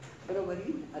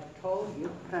 بنابراین عطار یه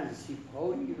پرنسیپ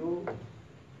هایی رو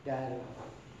در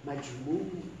مجموع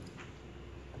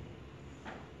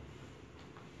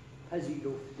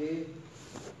پذیرفته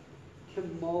که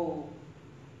ما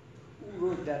او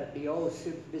رو در قیاس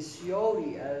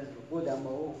بسیاری از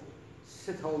قدما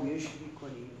ستایش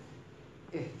میکنیم،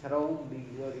 احترام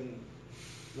میگذاریم،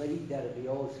 ولی در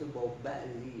قیاس با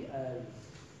بعضی از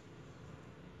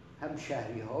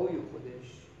همشهری های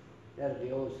خودش، در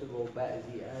قیاس با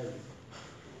بعضی از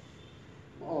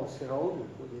معاصران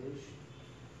خودش،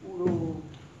 او رو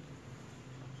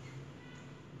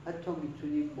حتی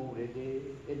میتونیم مورد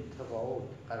انتقاد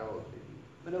قرار بدیم.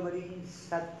 بنابراین این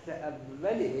سطر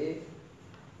اول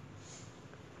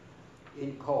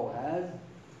این کاغذ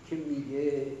که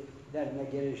میگه در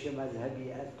نگرش مذهبی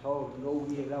عطار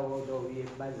نوعی رواداری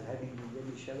مذهبی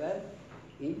دیده می شود،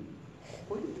 این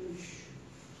خودش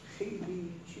خیلی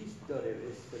چیز داره، به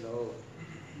اصطلاح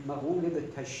مقوله به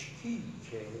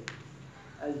تشکیک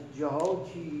از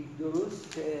جهاتی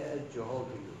درسته، از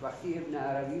جهاتی. وقتی ابن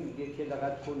عربی میگه که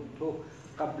لقد کنت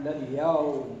قبل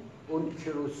الیوم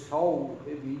انکر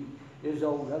صاحبی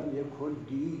اذا لم یکن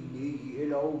دینی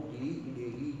الی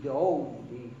دینه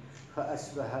داونی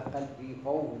فاصبح قلبی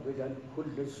قابلا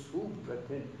کل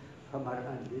صورت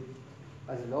فمرأة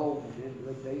از لامن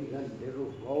و دیلا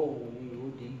لرهبانی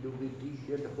و دین به دین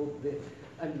الحب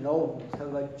النام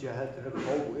توجهت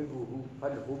رکائبه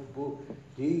فالحب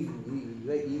دینی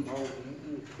و ایمانی.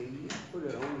 این خیلی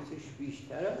تولرانسش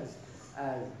بیشتر است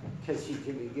از کسی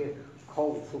که میگه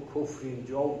کاف و کفر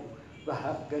اینجا و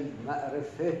حق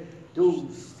المعرفه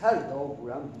دوستر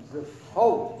دارم ز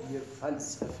فای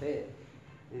فلسفه.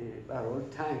 برحال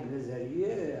تنگ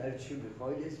نظریه، هرچی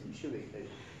میخواید اسمشه بگذارید،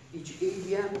 هیچ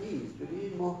عیبی هم نیست.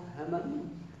 ببینید ما هممون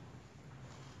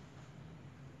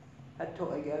حتی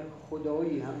اگر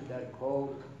خدایی هم در کار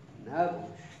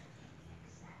نباشه،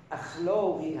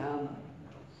 اخلاقی هم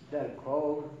در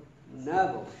کار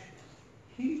نباشه،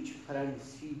 هیچ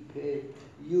پرنسیپ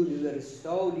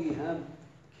یونیورسالی هم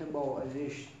که ما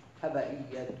ازش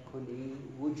تبعیت کنیم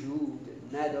وجود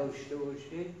نداشته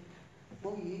باشه،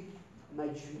 ما یک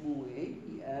مجموعه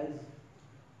ای از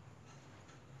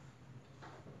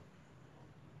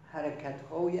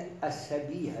حرکت‌های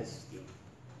عصبی هستیم.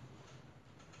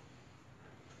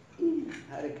 این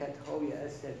حرکت‌های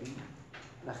عصبی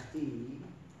وقتی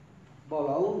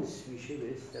بالانس میشه،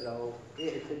 به اصطلاح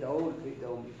اعتدال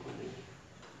پیدا میکنه،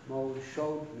 ما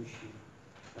شاد میشیم.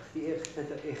 وقتی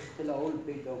اختلال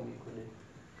پیدا میکنه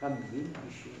غمگین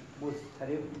میشیم،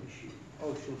 مضطرب میشیم،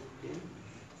 آشفته میشیم.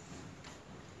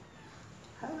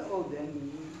 هر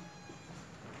آدمی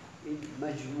این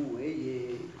مجموعه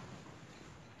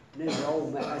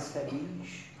نظام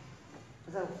عصبیش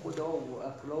مثلا خدا و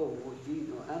اخلاق و دین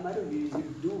و همه رو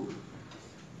می‌ریزیم دور.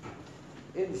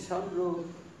 انسان رو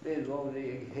به عنوان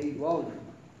یک حیوان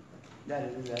در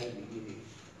نظر بگیریم.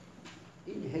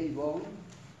 این حیوان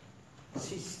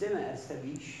سیستم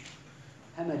عصبیش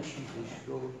همه چیزش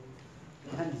رو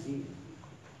تنظیم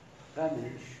می‌کنه،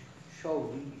 غمش،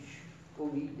 شادیش،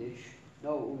 امیدش،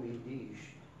 ناامیدیش،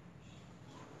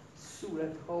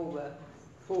 صورت‌ها و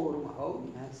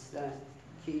فرم‌هایی هستند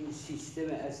که این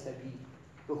سیستم عصبی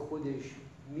به خودش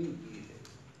میگیره.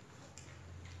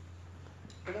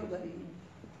 بنابراین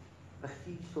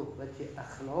وقتی صحبت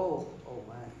اخلاق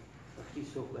آمد، وقتی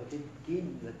صحبت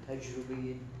دین و تجربه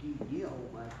دینی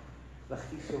آمد،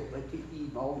 وقتی صحبت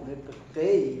ایمان به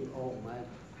غیب آمد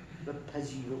و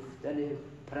پذیرفتن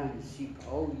پرنسیپ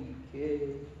هایی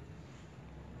که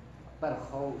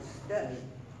برخواسته از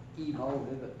ایمان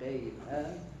به غیب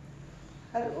هست،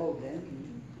 هر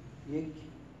آدمی یک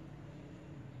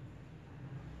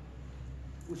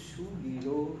اصولی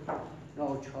رو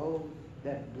ناچار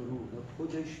در درون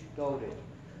خودش داره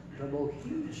و با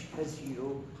هیچ کسی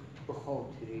رو به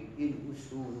خاطر این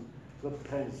اصول و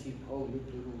پرنسیپ های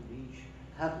درونیش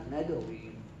حق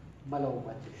نداریم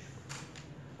ملامتش کنیم.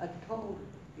 عطار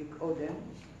یک آدم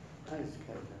عرض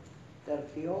کردم در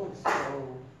قیاس با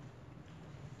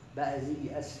بعضی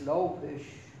اسلافش،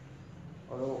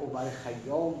 حالا عمر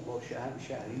خیام باشه هم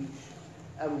شهریش،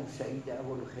 ابو سعید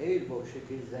ابوالخیر باشه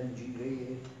که زنجیره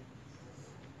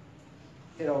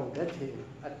ارادت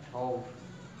عطار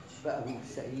به ابو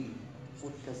سعید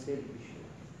متصل میشه.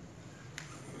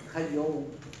 خیام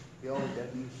یا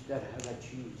آدمیست در همه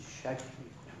چیز شک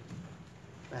میکنه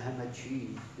و همه چیز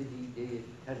به دیده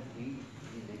تردید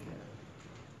می‌نگرد،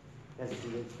 در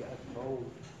صورتی که عطار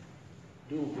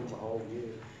دوغم‌های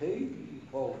خیلی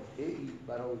قاطعی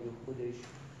برای خودش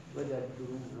و در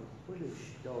درون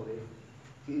خودش داره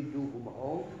که این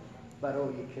دوغم‌ها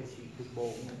برای کسی که با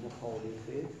اون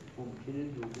مخالفه ممکنه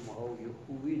دوغم‌های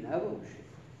خوبی نباشه،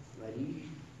 ولی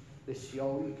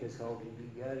بسیاری کسان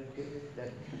دیگر که در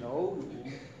کنار او،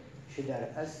 چه در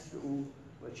اصل او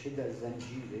و چه در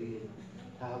زنجیره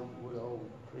تحولات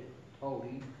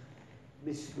تاریخ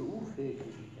مثل او فکر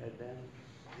می‌کردن،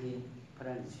 این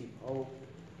پرنسیپ ها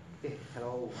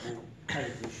احترام و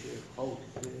ارزش خاص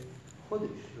خودش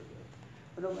رو داره.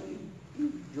 بنابراین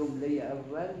این جمله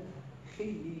اول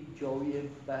خیلی جای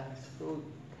بحث و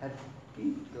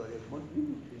تردید داره. ما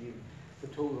نمیتونیم به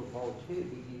طور قاطع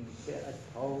بگیم که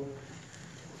عطار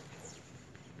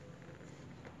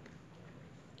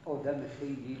آدم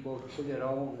خیلی با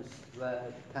تولرانس و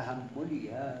تحملی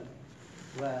هست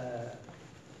و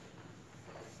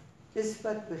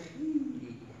نسبت به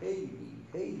خیلی خیلی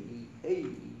خیلی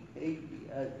خیلی خیلی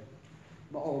از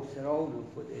معاصران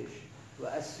خودش و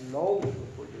اسلاف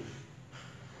خودش،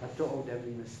 حتی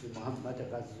آدمی مثل محمد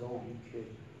غزالی که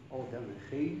آدم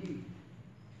خیلی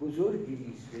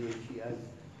بزرگی است و یکی از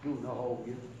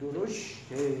گونه‌های درشت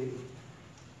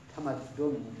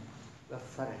تمدن و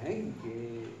فرهنگ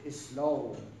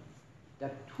اسلام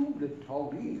در طول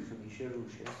تاریخ میشه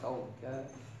روش حساب کرد.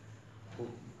 خب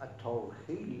عطار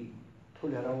خیلی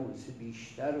تولرانس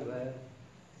بیشتر و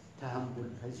تحمل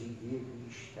پذیری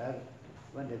بیشتر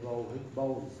و نگاه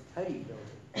بازتری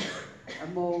داره.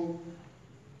 اما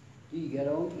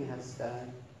دیگرانی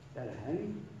هستند در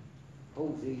همین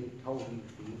حوزه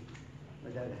تاریخی و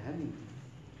در همین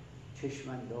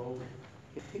چشمانداز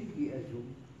که خیلی از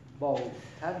اون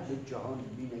بازتر به جهان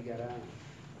بینگرند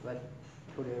و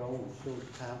تولرانس و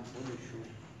تحملشون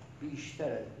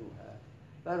بیشتر از او هست.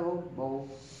 برای ما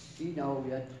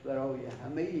بینایت برای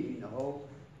همه اینها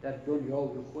در دنیای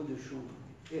خودشون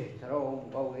احترام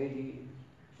قائلیم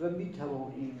و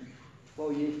میتوانیم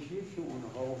با یکی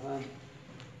اونها هم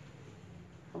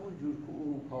همون جور که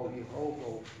اروپایی ها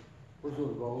با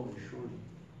بزرگانشون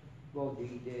با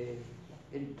دید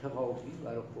انتقادی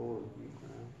برخورد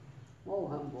میکنن، ما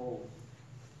هم با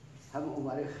هم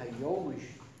عمر خیامش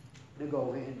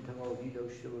نگاه انتقادی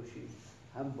داشته باشیم،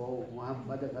 هم با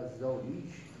محمد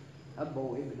غزالیش، هم با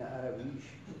ابن عربیش،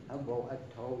 هم با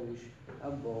عطارش،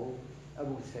 هم با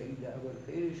ابو سعید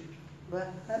ابوالخیرش و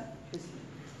هر کسی.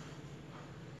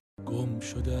 گم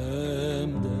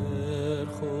شدم در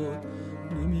خود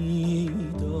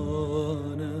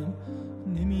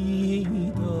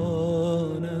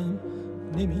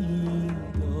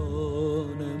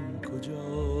نمیدانم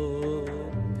کجا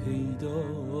پیدا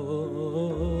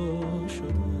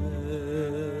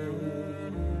شدم.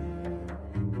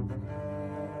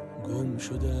 گم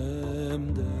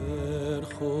شدم در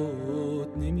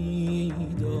خود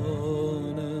نمیدانم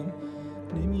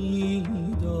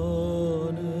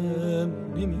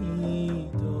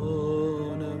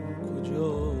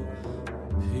کجا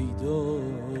پیدا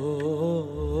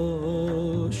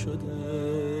شدم.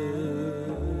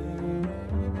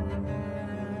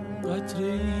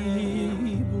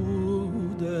 قطره‌ای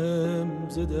بودم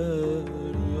ز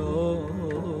دریا،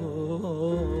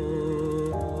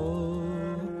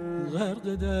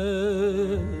 غرق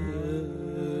در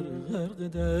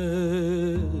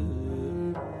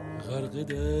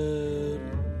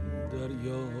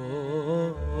دریا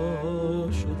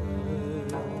شدم.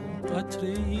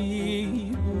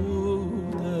 قطره‌ای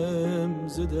بودم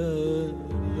ز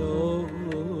دریا،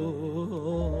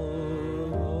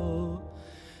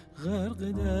 غرق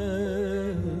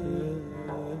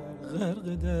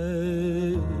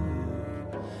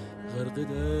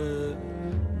در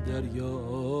دریا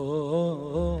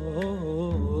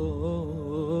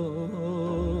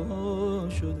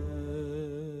شدم.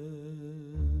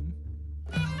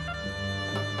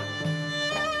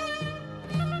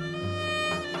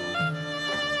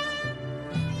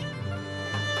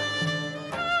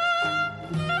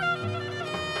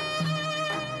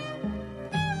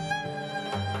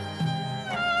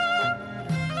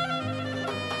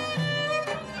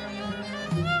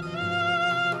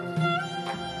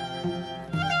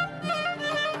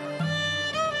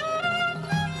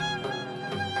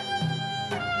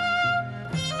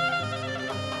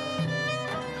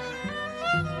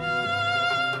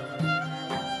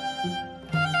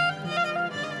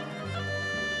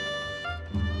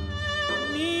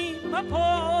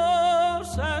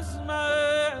 مپرس از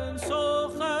من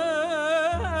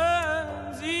سخن،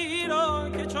 زیرا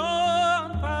که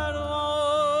چون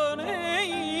پروانه‌ای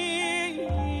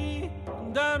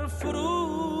در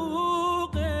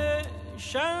فروغ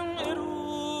شمع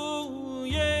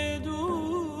روی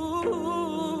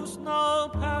دوست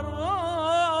ناپروا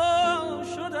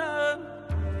شدم.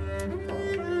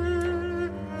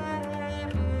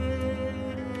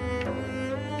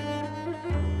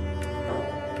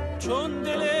 چون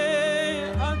دل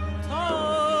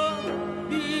عطار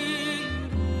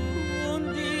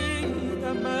بیرون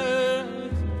دیدمت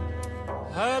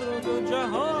هر دو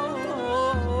جهان،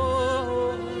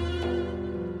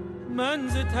 من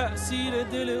ز تأثیر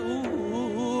دل او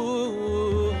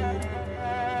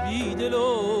بی دل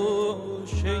و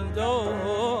شیدا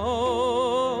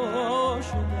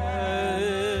شدم.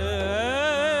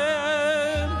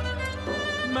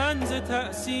 من ز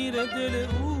تأثیر دل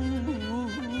او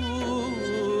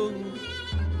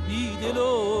دل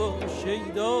و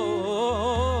شیدا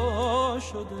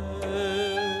شده.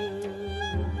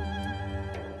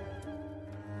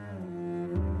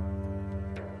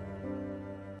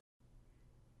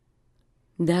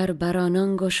 در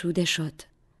برانان گشوده شد،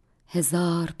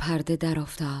 هزار پرده در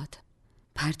افتاد،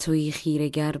 پرتویی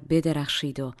خیره‌گر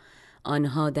بدرخشید و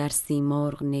آنها در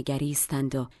سیمرغ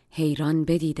نگریستند و حیران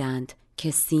بدیدند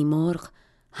که سیمرغ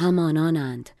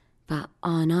همانانند و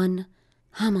آنان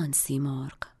همان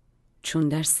سیمرغ. چون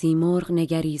در سیمرغ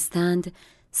نگریستند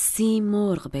 30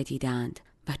 مرغ بدیدند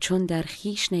و چون در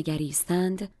خیش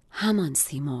نگریستند همان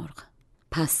سیمرغ.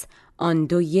 پس آن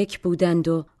دو یک بودند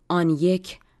و آن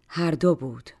یک هر دو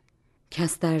بود.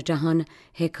 کس در جهان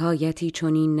حکایتی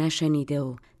چنین نشنیده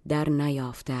و در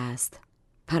نیافته است.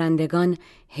 پرندگان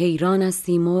حیران از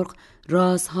سیمرغ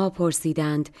رازها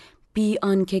پرسیدند، بی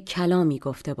آنکه کلامی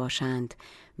گفته باشند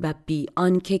و بی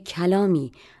آنکه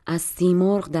کلامی از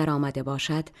سیمرغ در آمده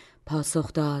باشد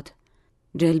پاسخ داد: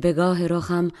 جلوه‌گاه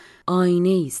رخم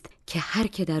آینه است که هر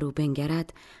که در او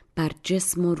بنگرد بر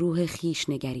جسم و روح خیش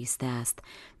نگریسته است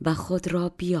و خود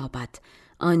را بیابد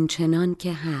آنچنان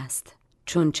که هست.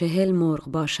 چون 40 مرغ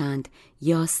باشند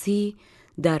یا 30،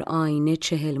 در آینه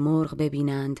 40 مرغ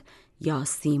ببینند یا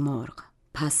 30 مرغ.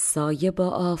 پس سایه با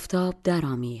آفتاب در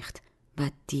آمیخت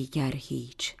و دیگر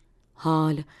هیچ.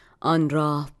 حال آن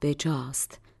راه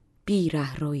بجاست، بی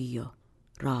رهروی و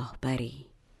راهبری.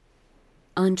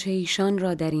 آنچه ایشان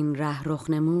را در این ره رخ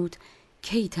نمود،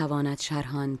 کی تواند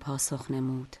شرحان پاسخ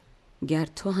نمود. گر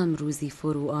تو هم روزی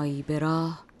فرو آیی به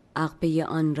راه، عقبه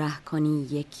آن ره کنی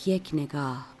یک یک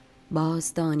نگاه.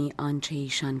 بازدانی آنچه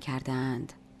ایشان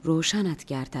کردند، روشنت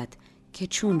گردد که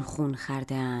چون خون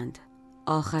خورده اند.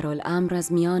 آخرالامر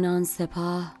از میان آن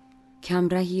سپاه، کم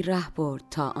رهی ره برد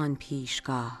تا آن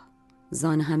پیشگاه.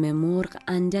 زان همه مرغ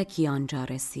اندکی آنجا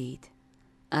رسید،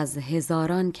 از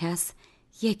هزاران کس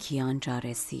یکی آنجا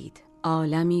رسید.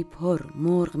 عالمی پر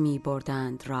مرغ می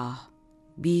بردند راه،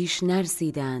 بیش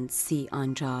نرسیدند 30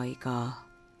 آن جایگاه.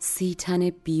 30 تن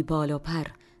بی بال و پر،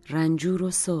 رنجور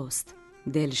و سست،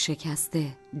 دل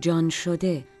شکسته، جان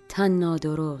شده، تن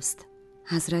نادرست.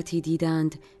 حضرتی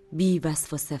دیدند بی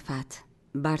وصف و صفت،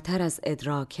 برتر از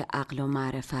ادراک عقل و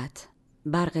معرفت.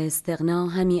 برق استغنا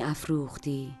همی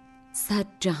افروختی، 100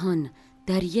 جهان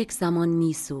در یک زمان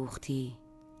می سوختی.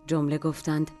 جمله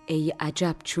گفتند ای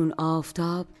عجب چون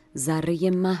آفتاب، ذره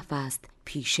محو است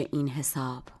پیش این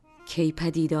حساب. کی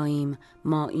پدید آییم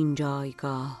ما این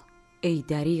جایگاه، ای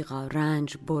دریغا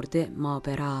رنج برده ما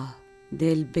به راه.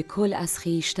 دل به کل از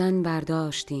خیشتن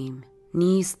برداشتیم،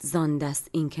 نیست زان دست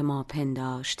این که ما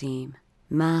پنداشتیم.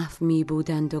 محو می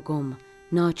بودند و گم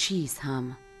ناچیز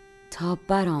هم، تا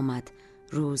برآمد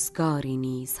روزگاری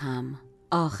نیز هم.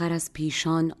 آخر از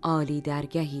پیشان عالی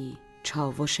درگهی،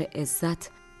 چاوش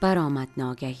عزت برآمد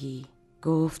ناگهی.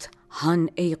 گفت هان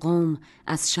ای قوم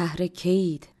از شهر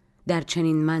کید، در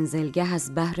چنین منزلگه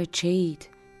از بهر چید.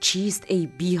 چیست ای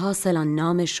بی حاصلان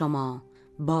نام شما،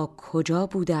 با کجا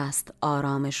بوده است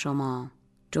آرام شما.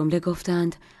 جمله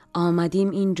گفتند آمدیم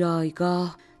این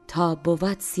جایگاه، تا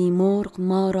بود سیمرغ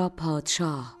ما را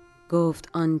پادشاه. گفت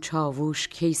آن چاووش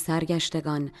کی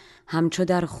سرگشتگان، همچو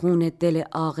در خون دل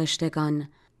آغشتگان.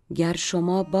 گر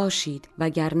شما باشید و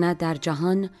گر نه در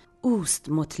جهان، اوست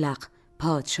مطلق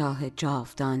پادشاه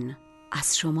جاودان.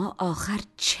 از شما آخر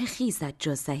چه خیزد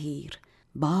جز زحیر،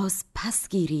 باز پس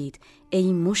گیرید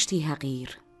ای مشتی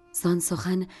حقیر. زان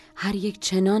سخن هر یک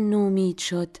چنان نومید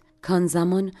شد، کان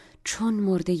زمان چون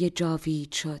مرده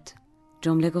جاوید شد.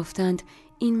 جمله گفتند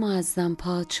این معظم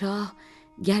پادشاه،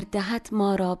 گر دهد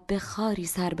ما را به خاری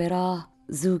سر به راه.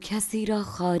 زو کسی را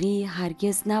خاری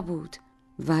هرگز نبود،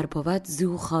 ور بود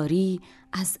زو خاری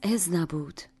از عز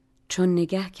نبود. چون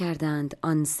نگه کردند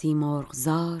آن سیمرغ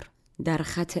زار، در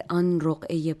خط آن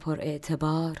رقعه پر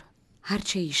اعتبار.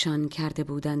 هرچه ایشان کرده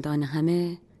بودند آن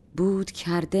همه، بود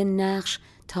کرده نقش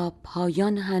تا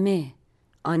پایان همه.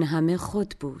 آن همه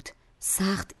خود بود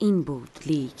سخت این بود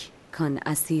لیک، کان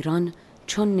اسیران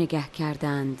چون نگه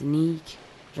کردند نیک.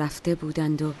 رفته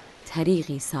بودند و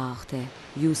طریقی ساخته،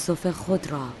 یوسف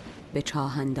خود را به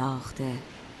چاه انداخته.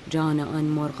 جان آن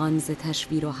مرغان ز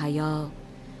تشویر و حیا،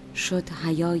 شد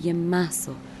حیای محض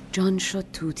و جان شد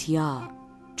توتیا.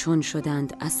 چون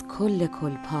شدند از کل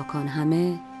پاکان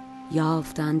همه،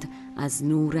 یافتند از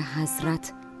نور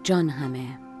حضرت جان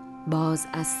همه. باز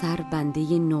از سر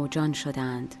بنده نوجان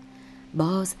شدند،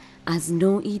 باز از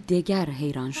نوعی دگر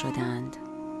حیران شدند.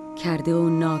 کرده و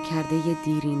ناکرده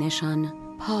دیرینشان،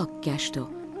 پاک گشت و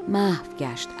محو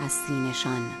گشت از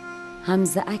سینشان. هم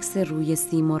ز عکس روی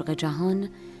سیمرغ جهان،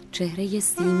 چهره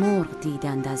سیمرغ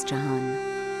دیدند از جهان.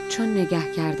 چون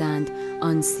نگه کردند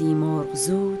آن سیمرغ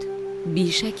زود،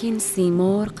 بیشک این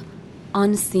سیمرغ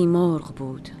آن سیمرغ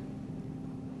بود.